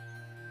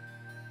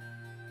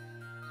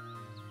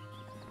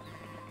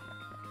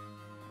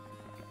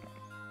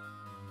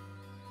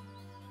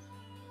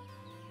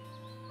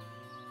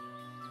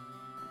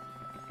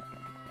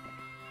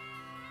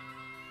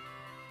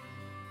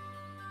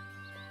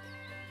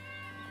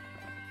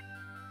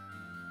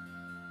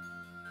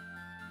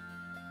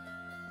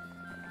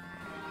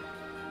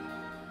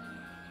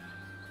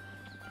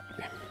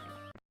 Okay.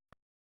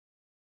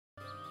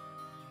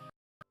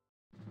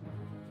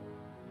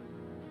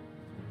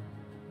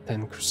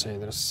 10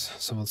 Crusaders.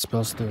 So what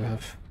spells do we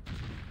have?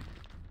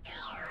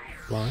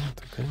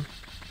 Blind, okay.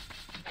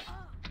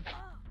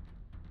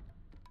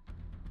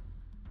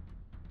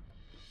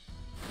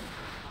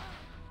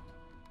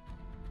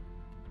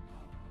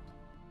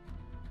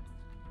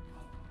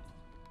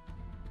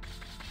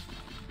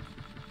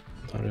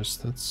 Darius,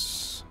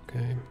 that's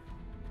okay.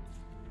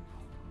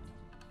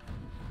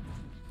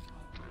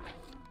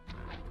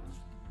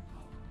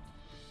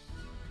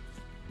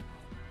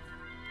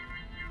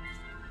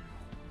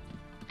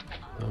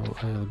 Now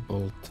I'll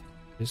bolt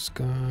this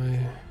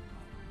guy.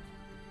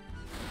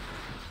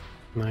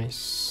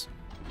 Nice.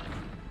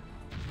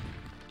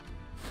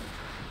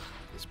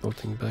 He's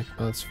bolting back,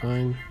 but that's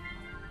fine.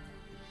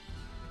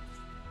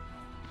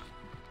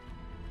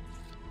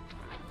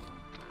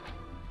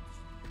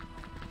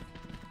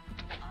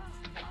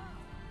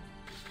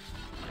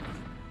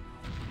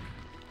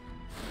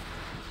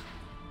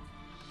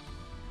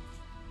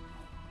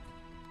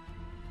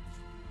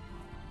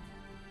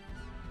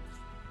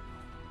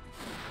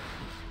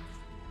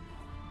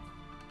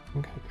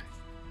 Okay.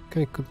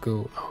 Okay, could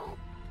go. Oh.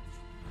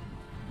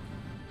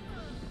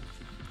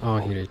 Oh,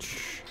 he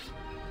reached.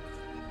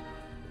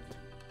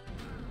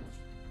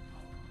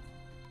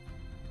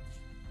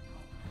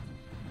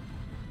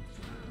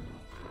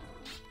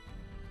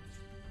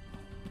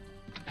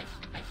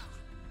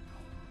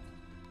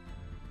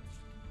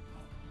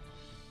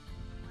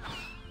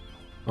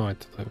 Oh, I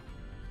thought I...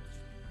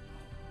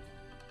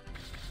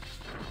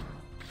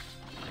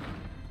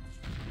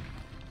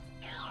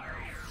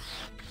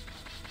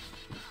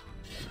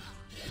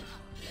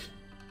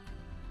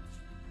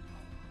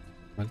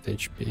 What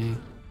HP?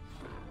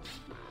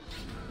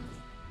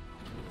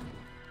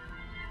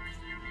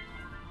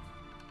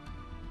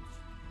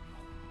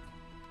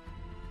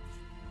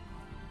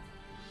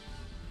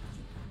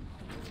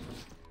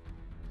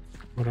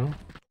 What else?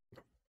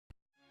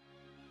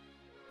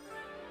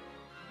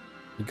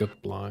 He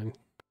got blind.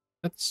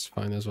 That's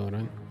fine as well,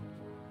 right?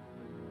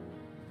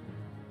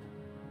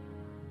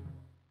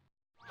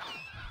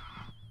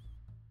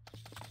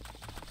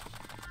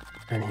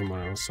 And him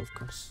else, of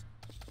course.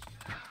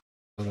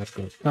 So that's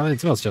good. Well,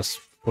 it was just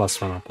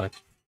 +1 attack.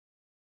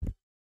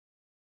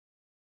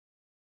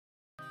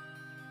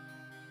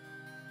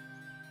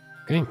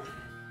 Okay.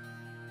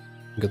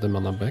 Got the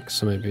mana back,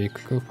 so maybe we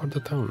could go for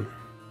the town.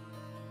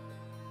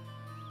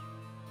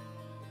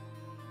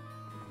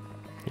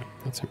 Yeah,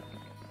 that's him.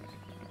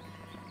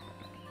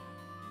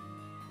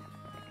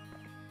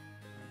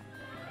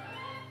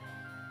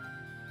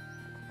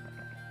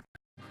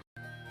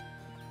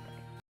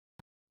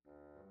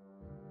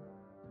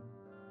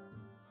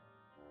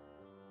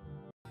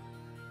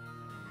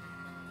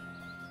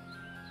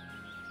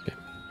 Okay.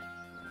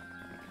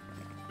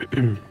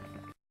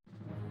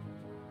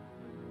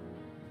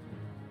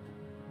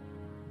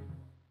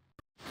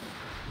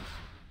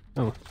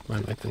 Oh, my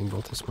lightning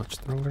bolt is much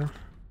stronger.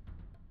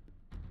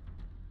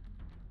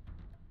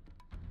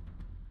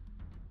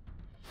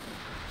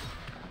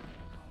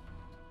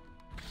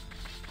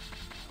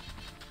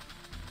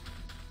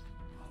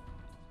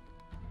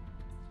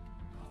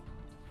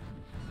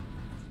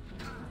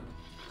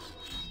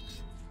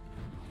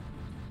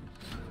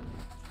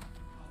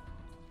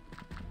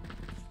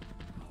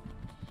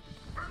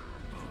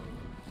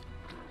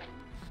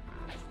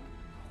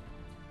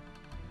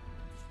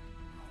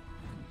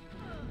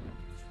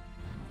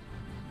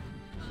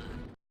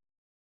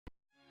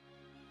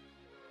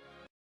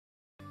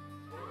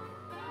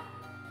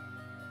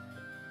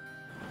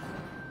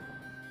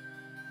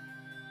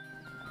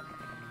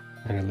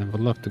 I really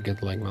would love to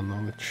get like one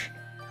knowledge.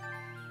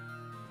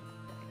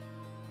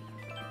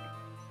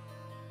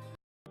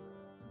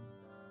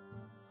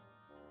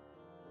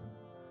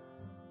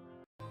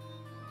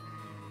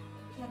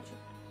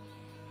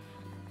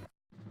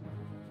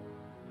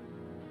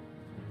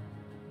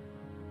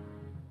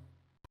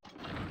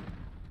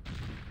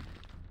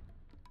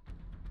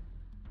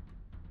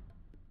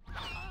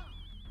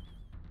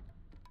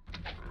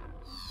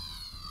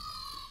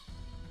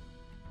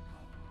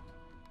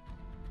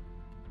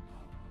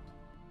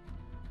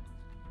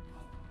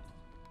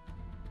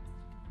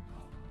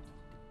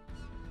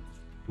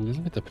 A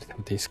little bit afraid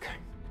of this guy.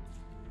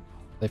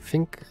 I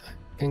think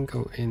I can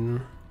go in.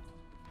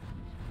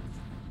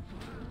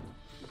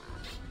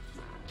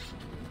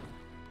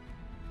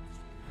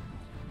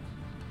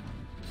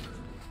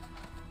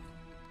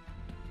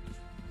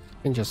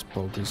 I can just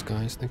pull these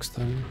guys next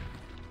time.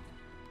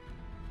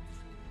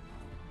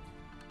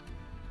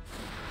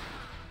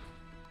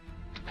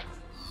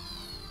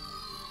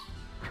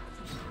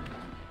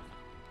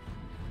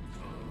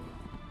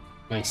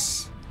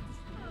 Nice.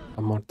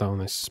 One more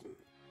down is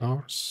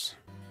ours.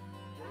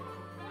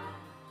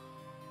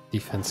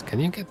 Defense, can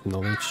you get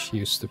knowledge,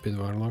 you stupid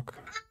warlock?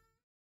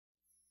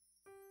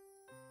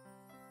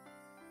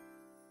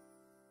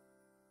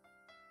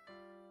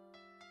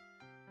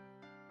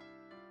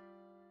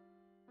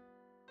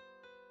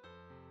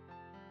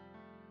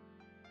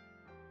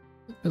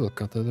 Little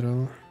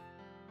cathedral.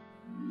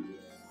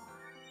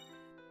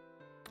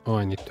 Oh,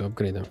 I need to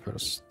upgrade them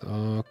first.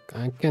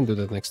 I can do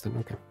that next time,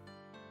 okay.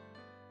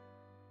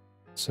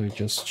 So we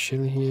just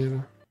chill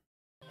here.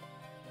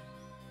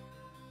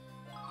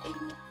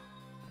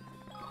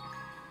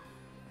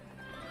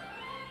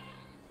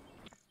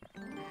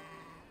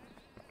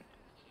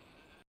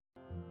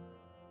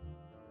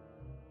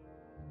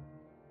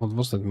 What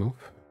was that move?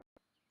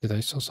 Did I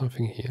saw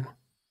something here?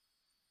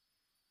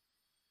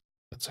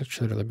 That's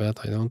actually really bad.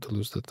 I don't want to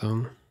lose the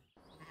town.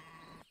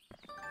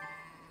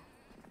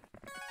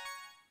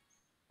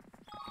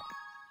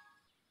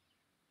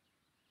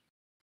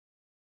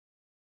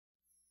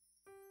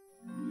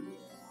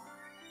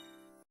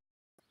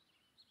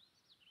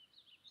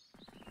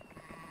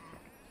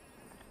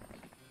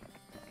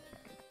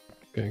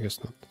 Okay, I guess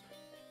not.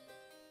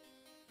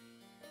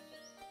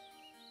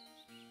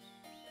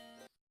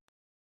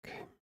 Okay.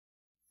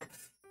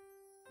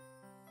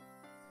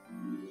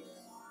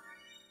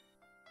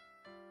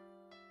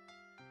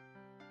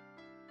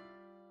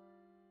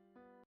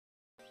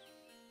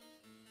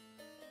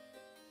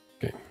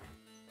 Okay.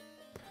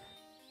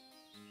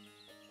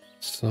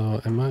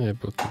 So, am I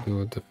able to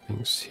do the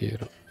things here?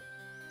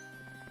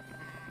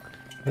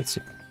 Let's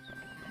see.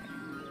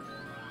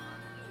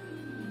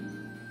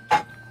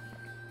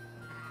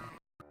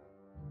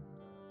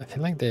 I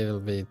feel like they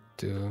will wait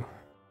to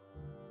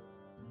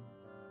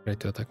try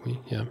to attack me,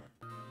 yeah.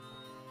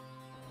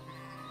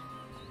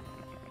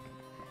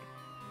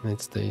 And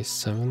it's day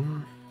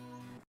 7.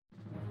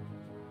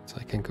 So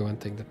I can go and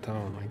take the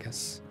town, I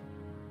guess.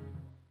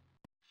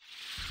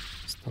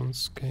 Stone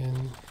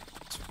skin,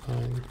 it's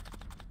fine.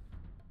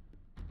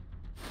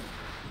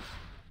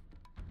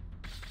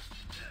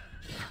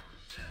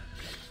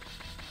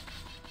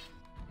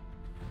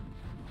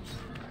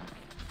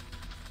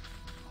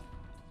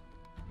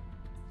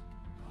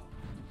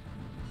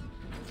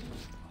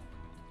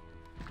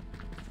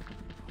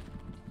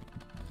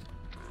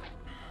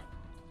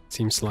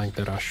 Seems like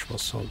the rush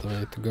was all the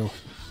way to go.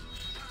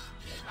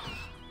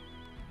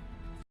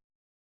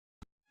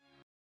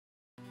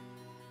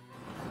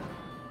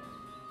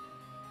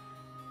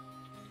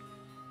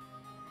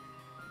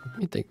 Let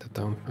me take the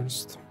town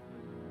first.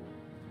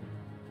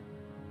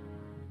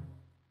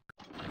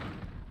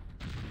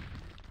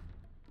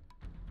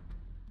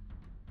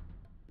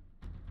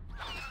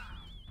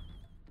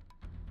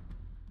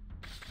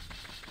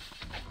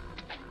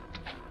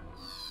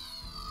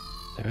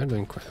 They are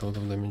doing quite a lot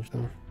of damage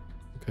though.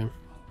 Okay.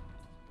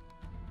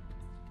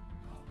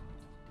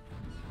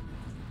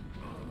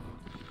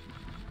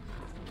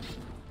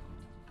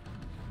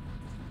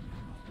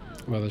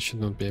 Well, I should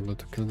not be able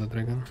to kill the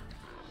dragon.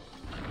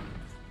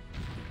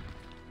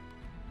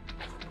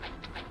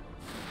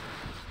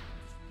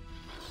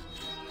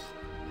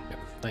 Yep,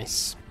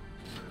 nice.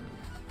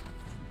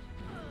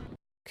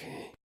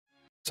 Okay.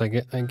 So I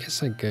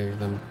guess I gave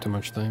them too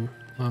much time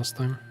last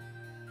time.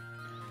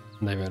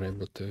 They were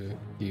able to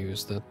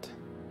use that.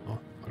 Oh,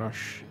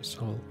 rush is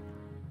all.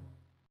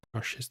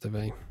 Rush is the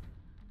way.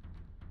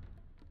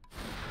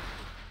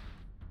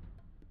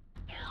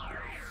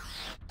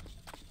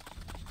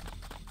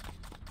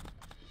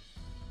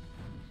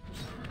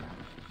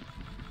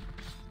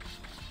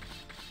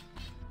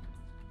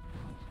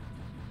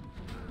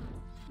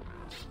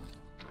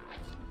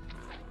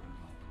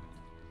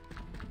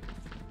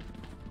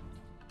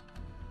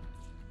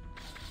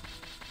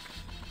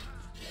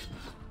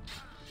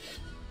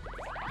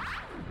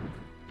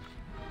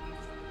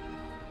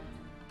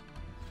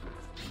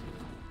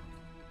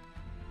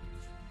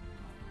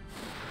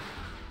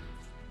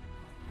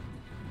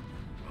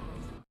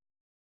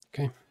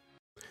 Okay.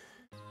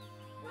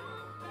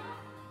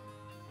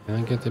 Can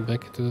I get it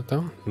back into the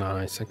town?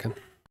 Nice, I can.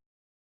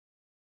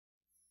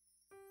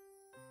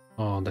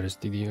 Oh, there is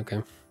DD,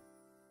 okay.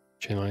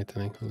 Chain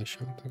lightning, holy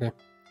shit, okay.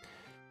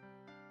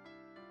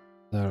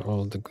 There are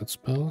all the good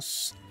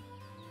spells.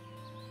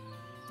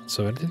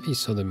 So where did we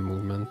saw the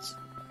movement?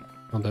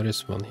 Oh, there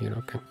is one here,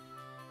 okay.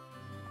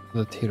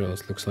 That hero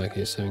looks like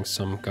he's having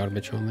some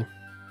garbage only.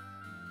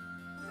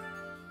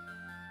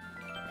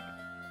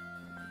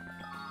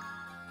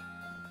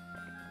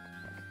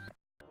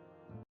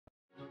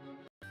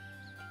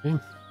 Okay.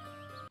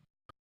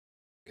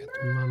 Get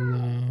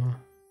mana.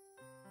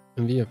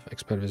 And we have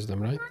expert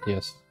wisdom, right?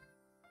 Yes.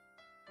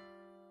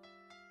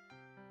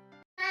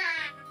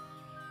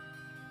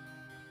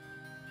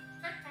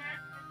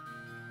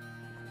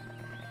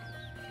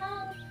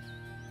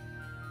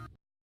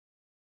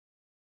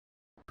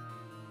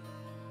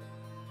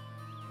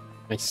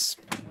 Nice.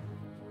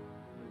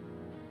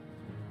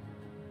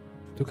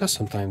 Took us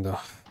some time though.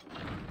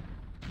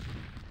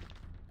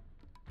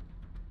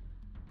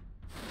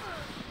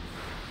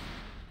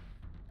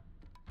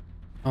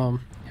 Yeah.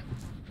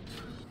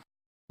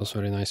 Was a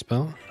very nice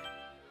spell.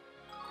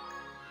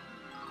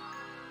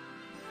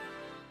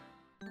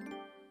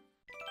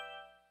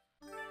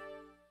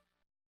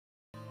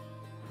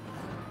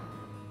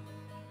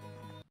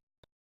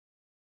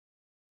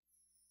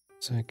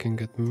 So I can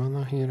get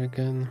mana here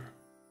again.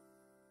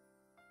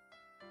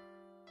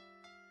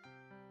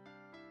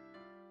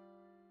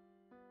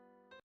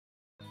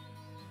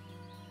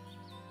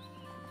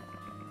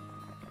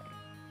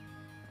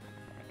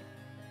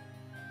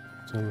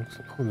 So,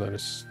 oh, there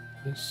is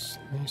this.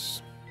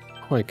 Nice.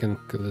 Oh, I can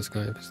kill this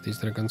guy with these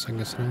dragons, I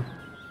guess, right?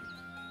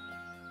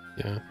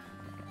 Yeah.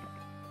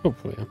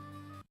 Hopefully, yeah.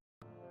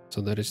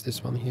 So there is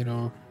this one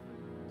hero.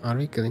 Are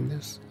we killing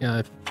this? Yeah,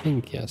 I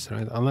think yes,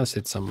 right? Unless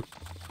it's some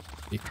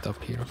beefed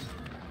up hero.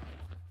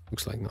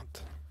 Looks like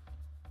not.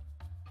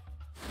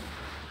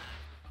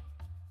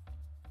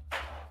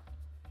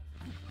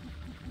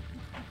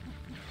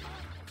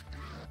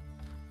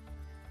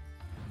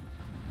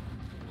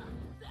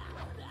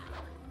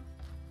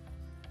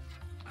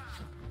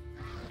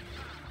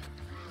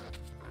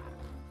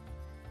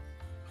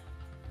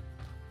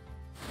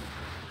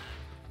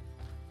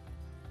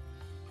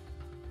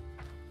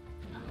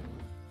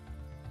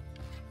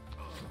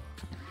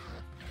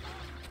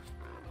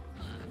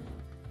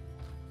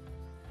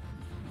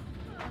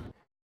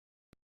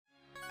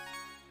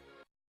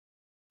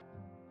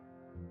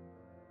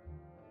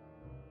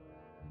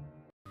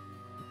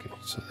 Okay,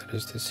 so there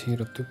is this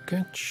hero to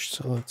catch,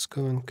 so let's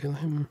go and kill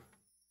him.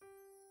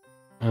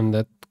 And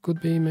that could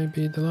be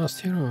maybe the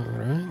last hero,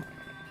 right?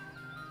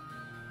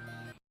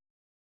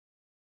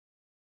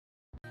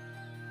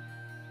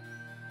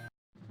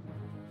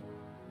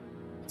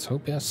 Let's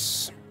hope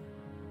yes.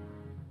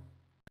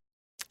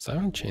 So I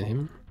won't chain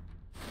him.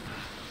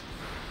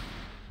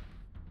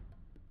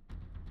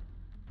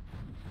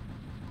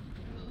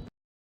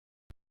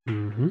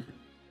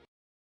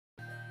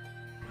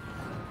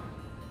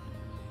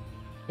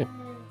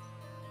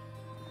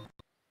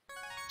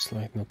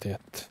 Looks like not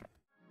yet.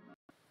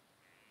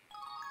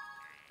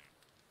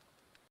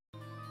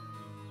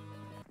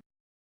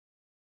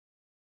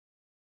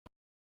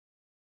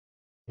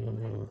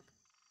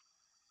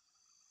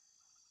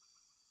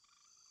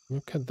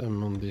 Look at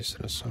them on these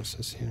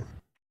resources here.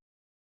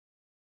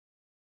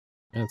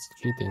 That's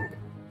cheating.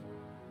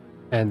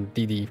 And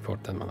DD for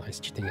 10 mana is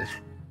cheating as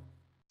well.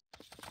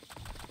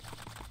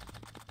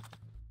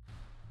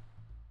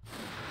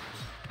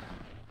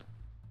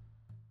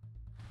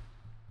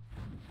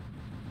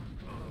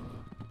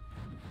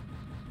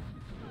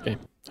 Okay,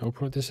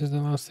 hopefully this is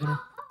the last hero.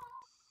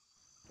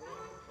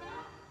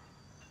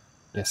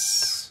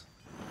 Yes.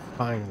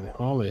 Finally.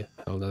 Holy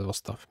hell, that was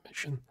tough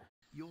mission.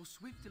 Your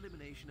swift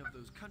elimination of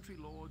those country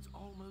lords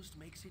almost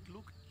makes it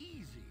look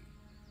easy.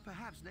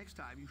 Perhaps next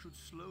time you should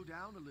slow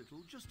down a little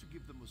just to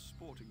give them a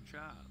sporting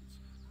chance.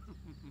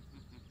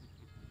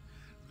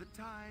 The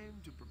time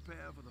to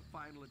prepare for the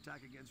final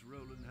attack against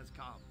Roland has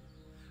come.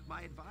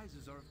 My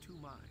advisors are of two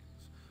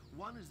minds.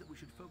 One is that we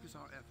should focus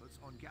our efforts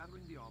on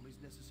gathering the armies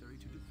necessary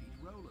to defeat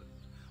Roland,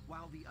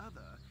 while the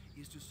other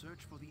is to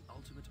search for the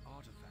ultimate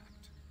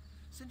artifact.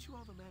 Since you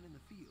are the man in the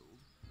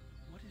field,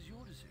 what is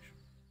your decision?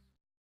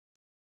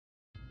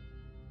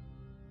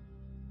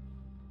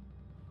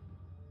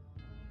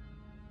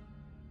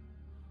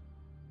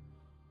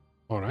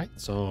 Alright,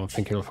 so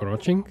thank you all for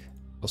watching.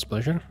 It was a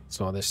pleasure.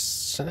 So this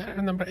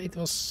scenario number 8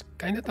 was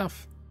kinda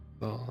tough.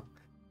 So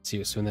see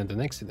you soon in the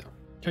next video.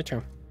 Ciao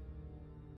ciao.